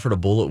had suffered a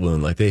bullet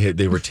wound. Like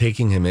they were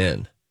taking him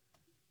in.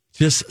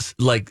 Just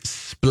like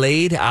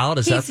splayed out.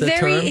 Is that the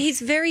term?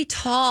 He's very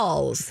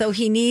tall, so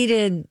he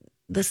needed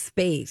the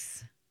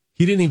space.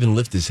 He didn't even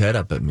lift his head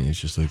up at me.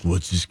 It's just like,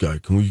 what's this guy?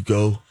 Can we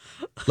go?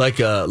 Like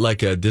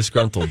a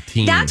disgruntled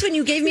teen. That's when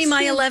you gave me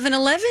my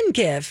 11/11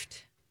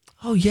 gift.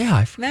 Oh, yeah.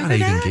 I forgot Remember I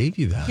even that? gave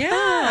you that. Yeah.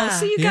 Oh,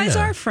 so you guys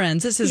are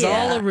friends. This is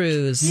all a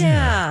ruse.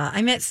 Yeah.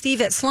 I met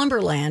Steve at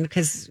Slumberland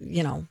because,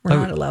 we're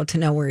not allowed to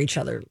know where each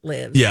other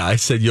lives. Yeah, I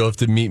said you'll have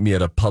to meet me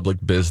at a public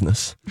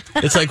business.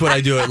 It's like when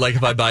I do it, like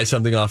if I buy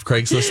something off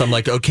Craigslist, I'm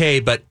like, okay,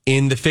 but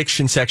in the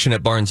fiction section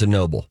at Barnes &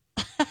 Noble.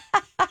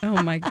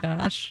 Oh, my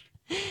gosh.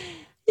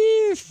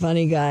 You're a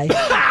funny guy.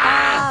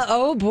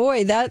 Oh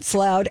boy, that's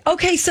loud.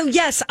 Okay, so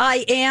yes,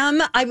 I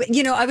am. I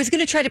was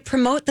going to try to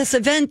promote this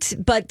event,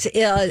 but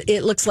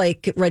it looks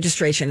like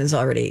registration is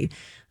already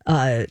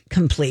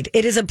complete.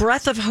 It is a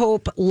Breath of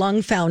Hope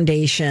Lung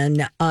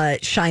Foundation,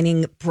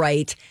 Shining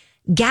Bright.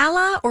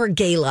 Gala or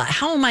gala?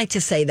 How am I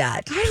to say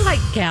that? I like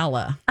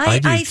gala.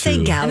 I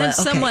say gala. And then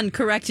okay. someone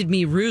corrected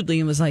me rudely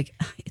and was like,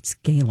 it's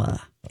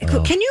gala.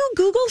 Can you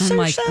Google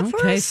search that for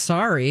okay, us?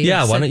 sorry.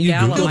 Yeah, why don't you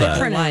Google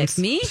that? Life.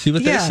 Me? See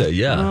what they say,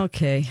 yeah.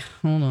 Okay,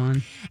 hold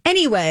on.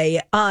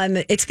 Anyway,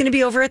 it's going to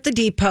be over at the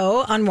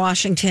Depot on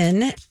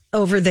Washington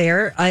over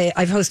there.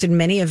 I've hosted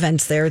many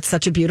events there. It's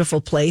such a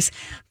beautiful place.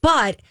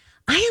 But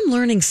I am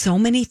learning so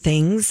many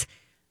things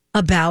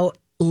about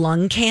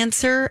lung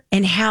cancer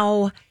and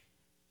how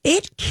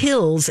it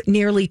kills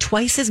nearly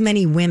twice as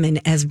many women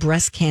as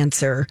breast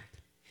cancer.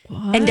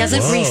 And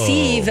doesn't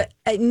receive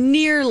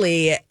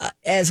nearly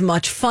as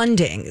much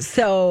funding.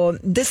 So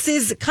this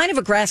is kind of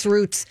a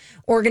grassroots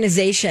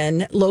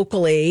organization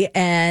locally,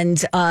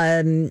 and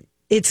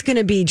it's going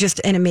to be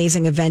just an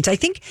amazing event. I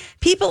think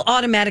people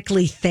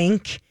automatically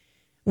think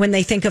when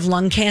they think of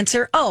lung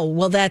cancer, oh,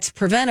 well, that's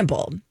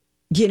preventable.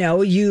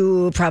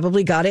 You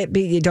probably got it,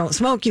 but you don't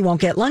smoke, you won't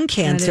get lung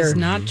cancer. That is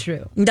not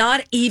true.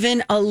 Not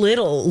even a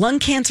little. Lung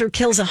cancer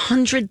kills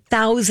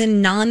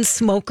 100,000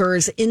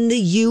 non-smokers in the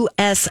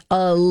U.S.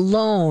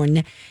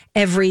 alone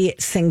every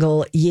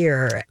single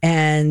year.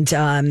 And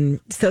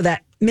so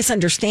that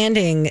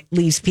misunderstanding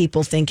leaves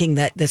people thinking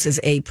that this is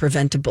a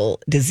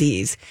preventable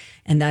disease.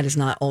 And that is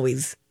not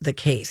always the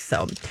case.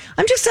 So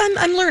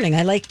I'm learning.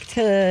 I like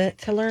to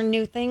learn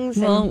new things.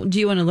 Well, do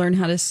you want to learn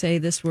how to say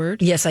this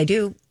word? Yes, I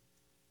do.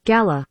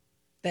 Gala.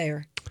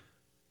 There.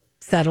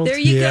 Settled. There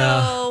you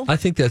go. I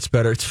think that's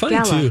better. It's funny,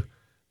 too.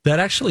 That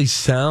actually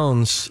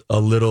sounds a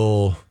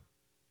little,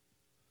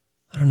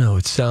 I don't know,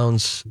 it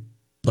sounds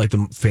like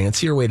the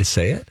fancier way to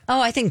say it.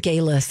 Oh, I think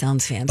gala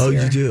sounds fancier. Oh,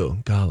 you do?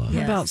 Gala.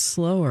 How about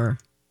slower?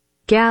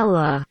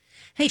 Gala.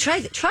 Hey,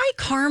 try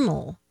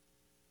caramel.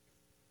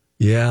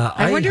 Yeah,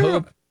 I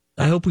wonder.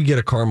 I hope we get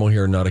a caramel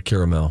here, not a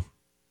caramel.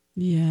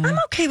 Yeah. I'm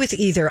okay with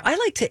either. I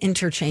like to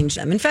interchange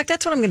them. In fact,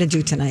 that's what I'm going to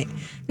do tonight.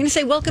 I'm going to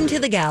say, welcome to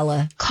the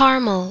gala.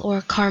 Carmel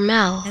or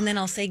Carmel. And then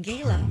I'll say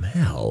gala.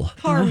 Carmel.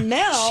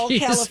 Carmel, Jeez,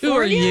 California. who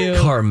are you?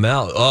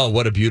 Carmel. Oh,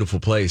 what a beautiful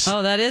place.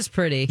 Oh, that is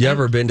pretty. You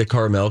ever been to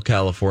Carmel,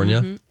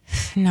 California?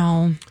 Mm-hmm.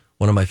 No.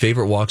 One of my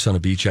favorite walks on a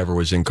beach ever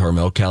was in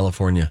Carmel,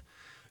 California.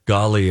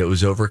 Golly, it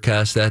was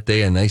overcast that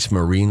day, a nice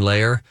marine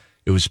layer.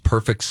 It was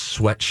perfect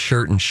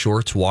sweatshirt and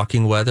shorts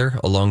walking weather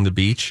along the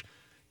beach.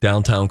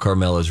 Downtown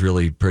Carmel is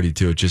really pretty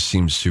too. It just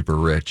seems super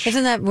rich.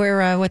 Isn't that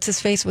where, what's his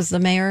face, was the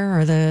mayor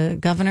or the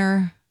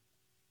governor?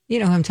 You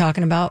know who I'm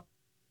talking about.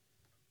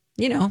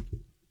 You know.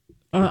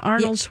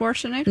 Arnold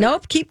Schwarzenegger?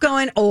 Nope, keep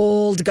going.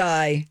 Old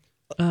guy.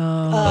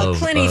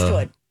 Clint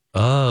Eastwood.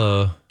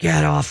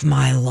 Get off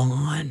my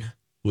lawn.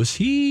 Was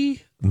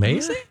he mayor?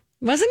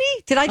 Wasn't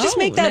he? Did I just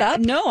make that up?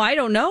 No, I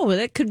don't know.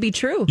 That could be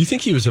true. You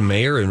think he was a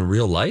mayor in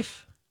real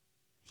life?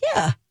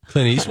 Yeah.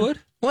 Clint Eastwood?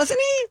 Wasn't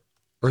he?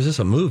 Or is this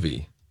a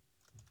movie?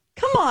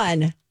 Come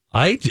on.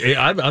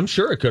 I'm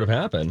sure it could have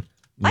happened.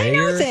 Mayor? I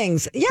know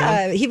things.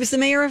 Yeah, he was the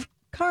mayor of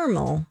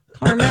Carmel.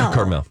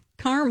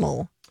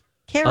 Caramel.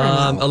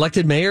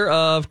 Elected mayor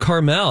of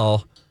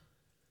Carmel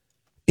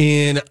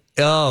in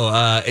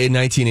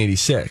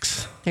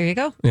 1986. There you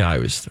go. Yeah, I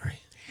was 3.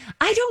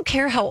 I don't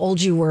care how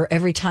old you were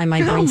every time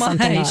I bring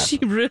something up. She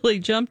really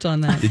jumped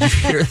on that. Did you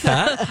hear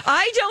that?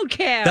 I don't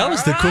care. That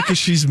was the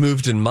quickest she's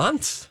moved in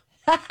months.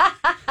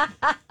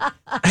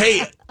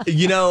 Hey,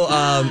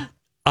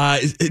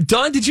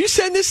 Dawn, did you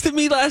send this to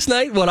me last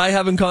night? What I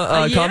have in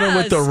common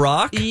with The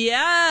Rock?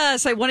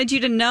 Yes, I wanted you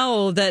to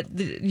know that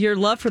your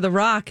love for The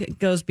Rock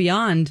goes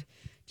beyond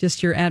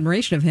just your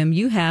admiration of him.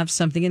 You have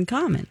something in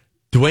common.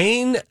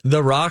 Dwayne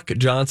The Rock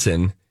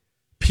Johnson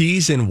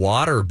pees in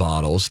water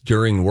bottles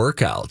during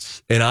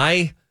workouts. And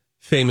I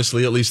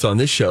famously, at least on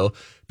this show,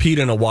 peed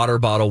in a water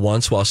bottle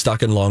once while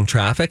stuck in long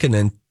traffic. And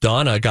then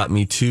Donna got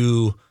me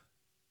 2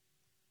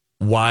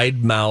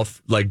 wide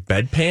mouth, like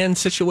bedpan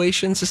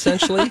situations,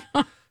 essentially,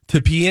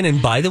 to pee in.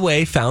 And by the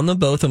way, found them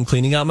both. I'm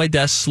cleaning out my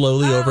desk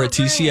slowly over at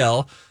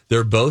TCL.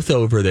 They're both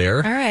over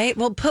there. All right.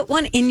 Well, put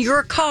one in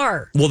your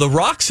car. Well, The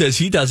Rock says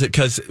he does it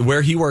because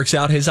where he works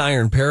out, his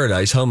Iron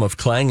Paradise, home of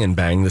Clang and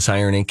Bang, this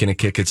iron ain't going to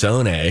kick its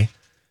own A.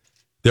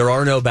 There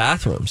are no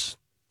bathrooms.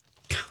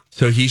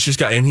 So he's just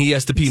got, and he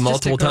has to pee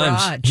multiple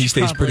times. He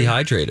stays pretty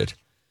hydrated.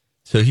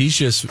 So he's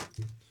just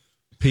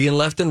peeing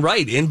left and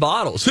right in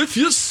bottles. If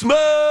you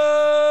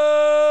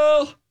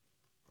smell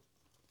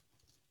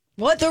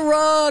what The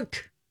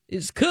Rock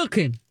is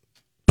cooking.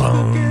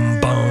 Boom,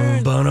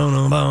 boom, boom,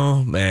 boom,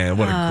 boom. Man,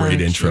 what a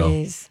great intro.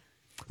 Geez.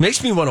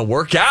 Makes me want to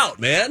work out,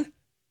 man.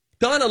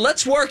 Donna,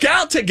 let's work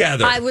out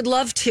together. I would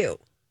love to.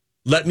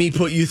 Let me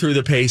put you through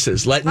the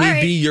paces. Let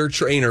me be your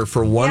trainer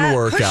for one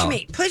workout.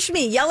 Push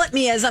me. Yell at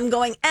me as I'm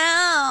going,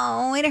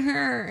 ow, it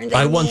hurts.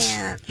 I once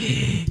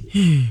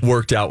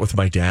worked out with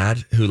my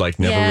dad, who never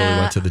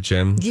really went to the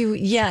gym.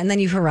 And then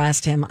you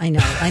harassed him. I know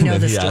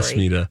the story. He asked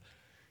me to,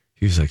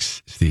 he was like,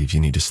 Steve, you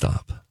need to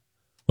stop.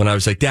 When I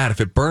was like, Dad,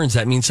 if it burns,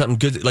 that means something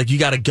good. Like, you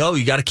got to go.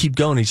 You got to keep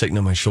going. He's like,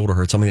 no, my shoulder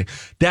hurts. I'm like,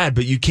 Dad,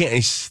 but you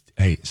can't.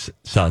 Hey,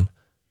 son.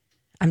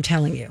 I'm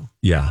telling you.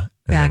 Yeah.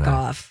 Back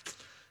off.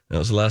 That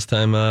was the last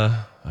time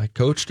I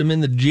coached him in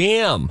the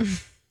gym.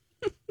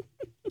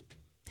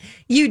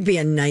 You'd be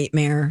a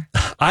nightmare.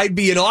 I'd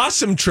be an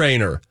awesome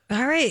trainer.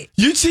 All right.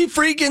 You'd see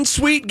freaking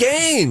sweet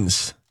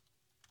gains.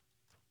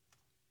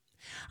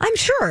 I'm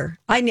sure.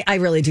 I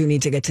really do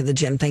need to get to the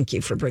gym. Thank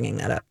you for bringing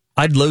that up.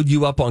 I'd load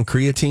you up on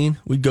creatine.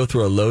 We'd go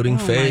through a loading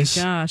phase.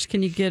 Oh, my gosh.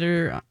 Can you get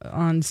her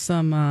on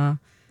some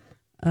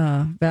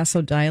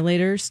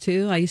vasodilators,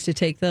 too? I used to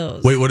take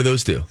those. Wait, what do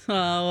those do?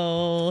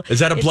 Oh. Is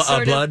that a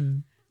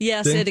blood?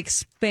 Yes, thing? it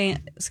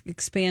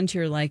expands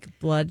your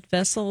blood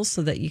vessels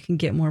so that you can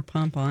get more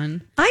pump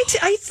on. I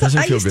used to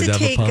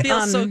take. It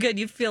feels so good.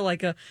 You feel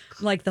like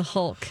the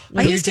Hulk.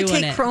 I used to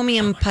take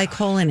chromium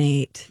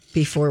picolinate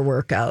before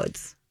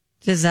workouts.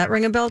 Does that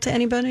ring a bell to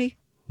anybody?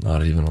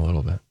 Not even a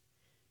little bit.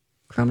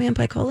 Chromium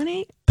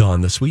picolinate?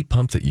 Dawn, the sweet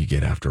pump that you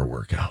get after a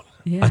workout.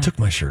 Yeah. I took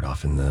my shirt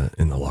off in the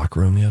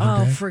locker room the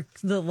other day. Oh, for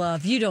the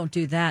love. You don't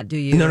do that, do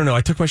you? No. I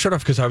took my shirt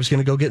off because I was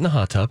going to go get in the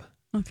hot tub.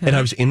 Okay. And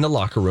I was in the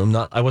locker room.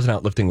 I wasn't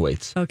out lifting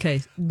weights.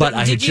 Okay. But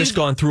I had just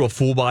gone through a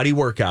full body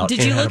workout.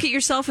 Did you look at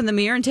yourself in the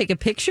mirror and take a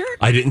picture?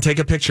 I didn't take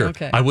a picture.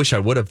 Okay. I wish I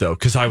would have, though,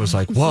 because I was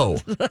like, whoa,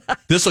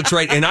 this looks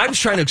right. And I was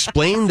trying to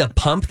explain the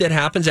pump that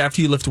happens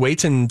after you lift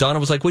weights. And Donna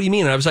was like, what do you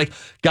mean? And I was like,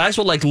 guys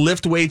will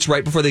lift weights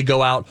right before they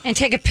go out. And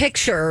take a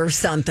picture or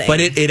something.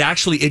 But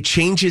it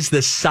changes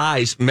the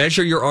size.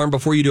 Measure your arm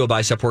before you do a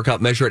bicep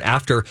workout. Measure it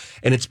after.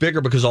 And it's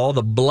bigger because all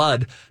the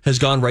blood has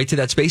gone right to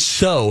that space.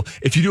 So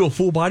if you do a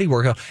full body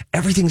workout,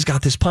 everything's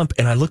got this pump.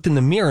 And I looked in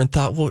the mirror and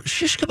thought, well,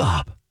 shish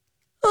kebab.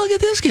 Look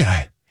at this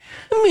guy.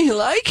 Me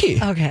like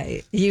it.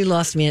 Okay, you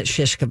lost me at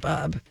shish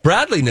kebab.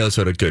 Bradley knows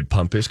what a good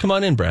pump is. Come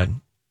on in, Brad.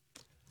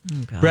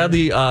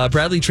 Oh,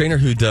 Bradley trainer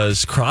who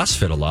does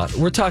CrossFit a lot.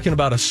 We're talking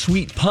about a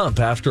sweet pump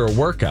after a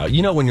workout.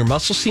 You know when your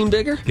muscles seem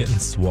bigger? Getting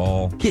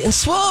swole,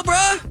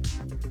 bruh.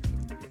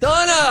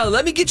 Donna,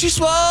 let me get you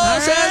swole.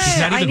 Right.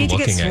 not I even need to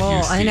get looking at you,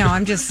 swole. I know. Steve.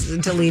 I'm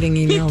just deleting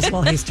emails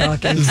while he's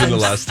talking. This is in the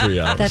last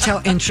 3 hours. That's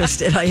how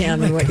interested I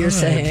am in what you're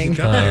saying.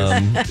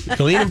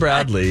 Colleen and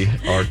Bradley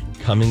are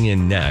coming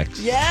in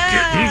next.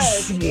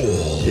 Yes.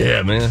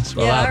 Yeah, man.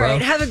 Swell out, All bro.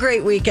 right. Have a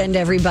great weekend,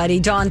 everybody.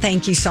 Dawn,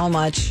 thank you so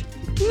much.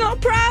 No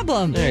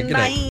problem. All right, good night. Bye.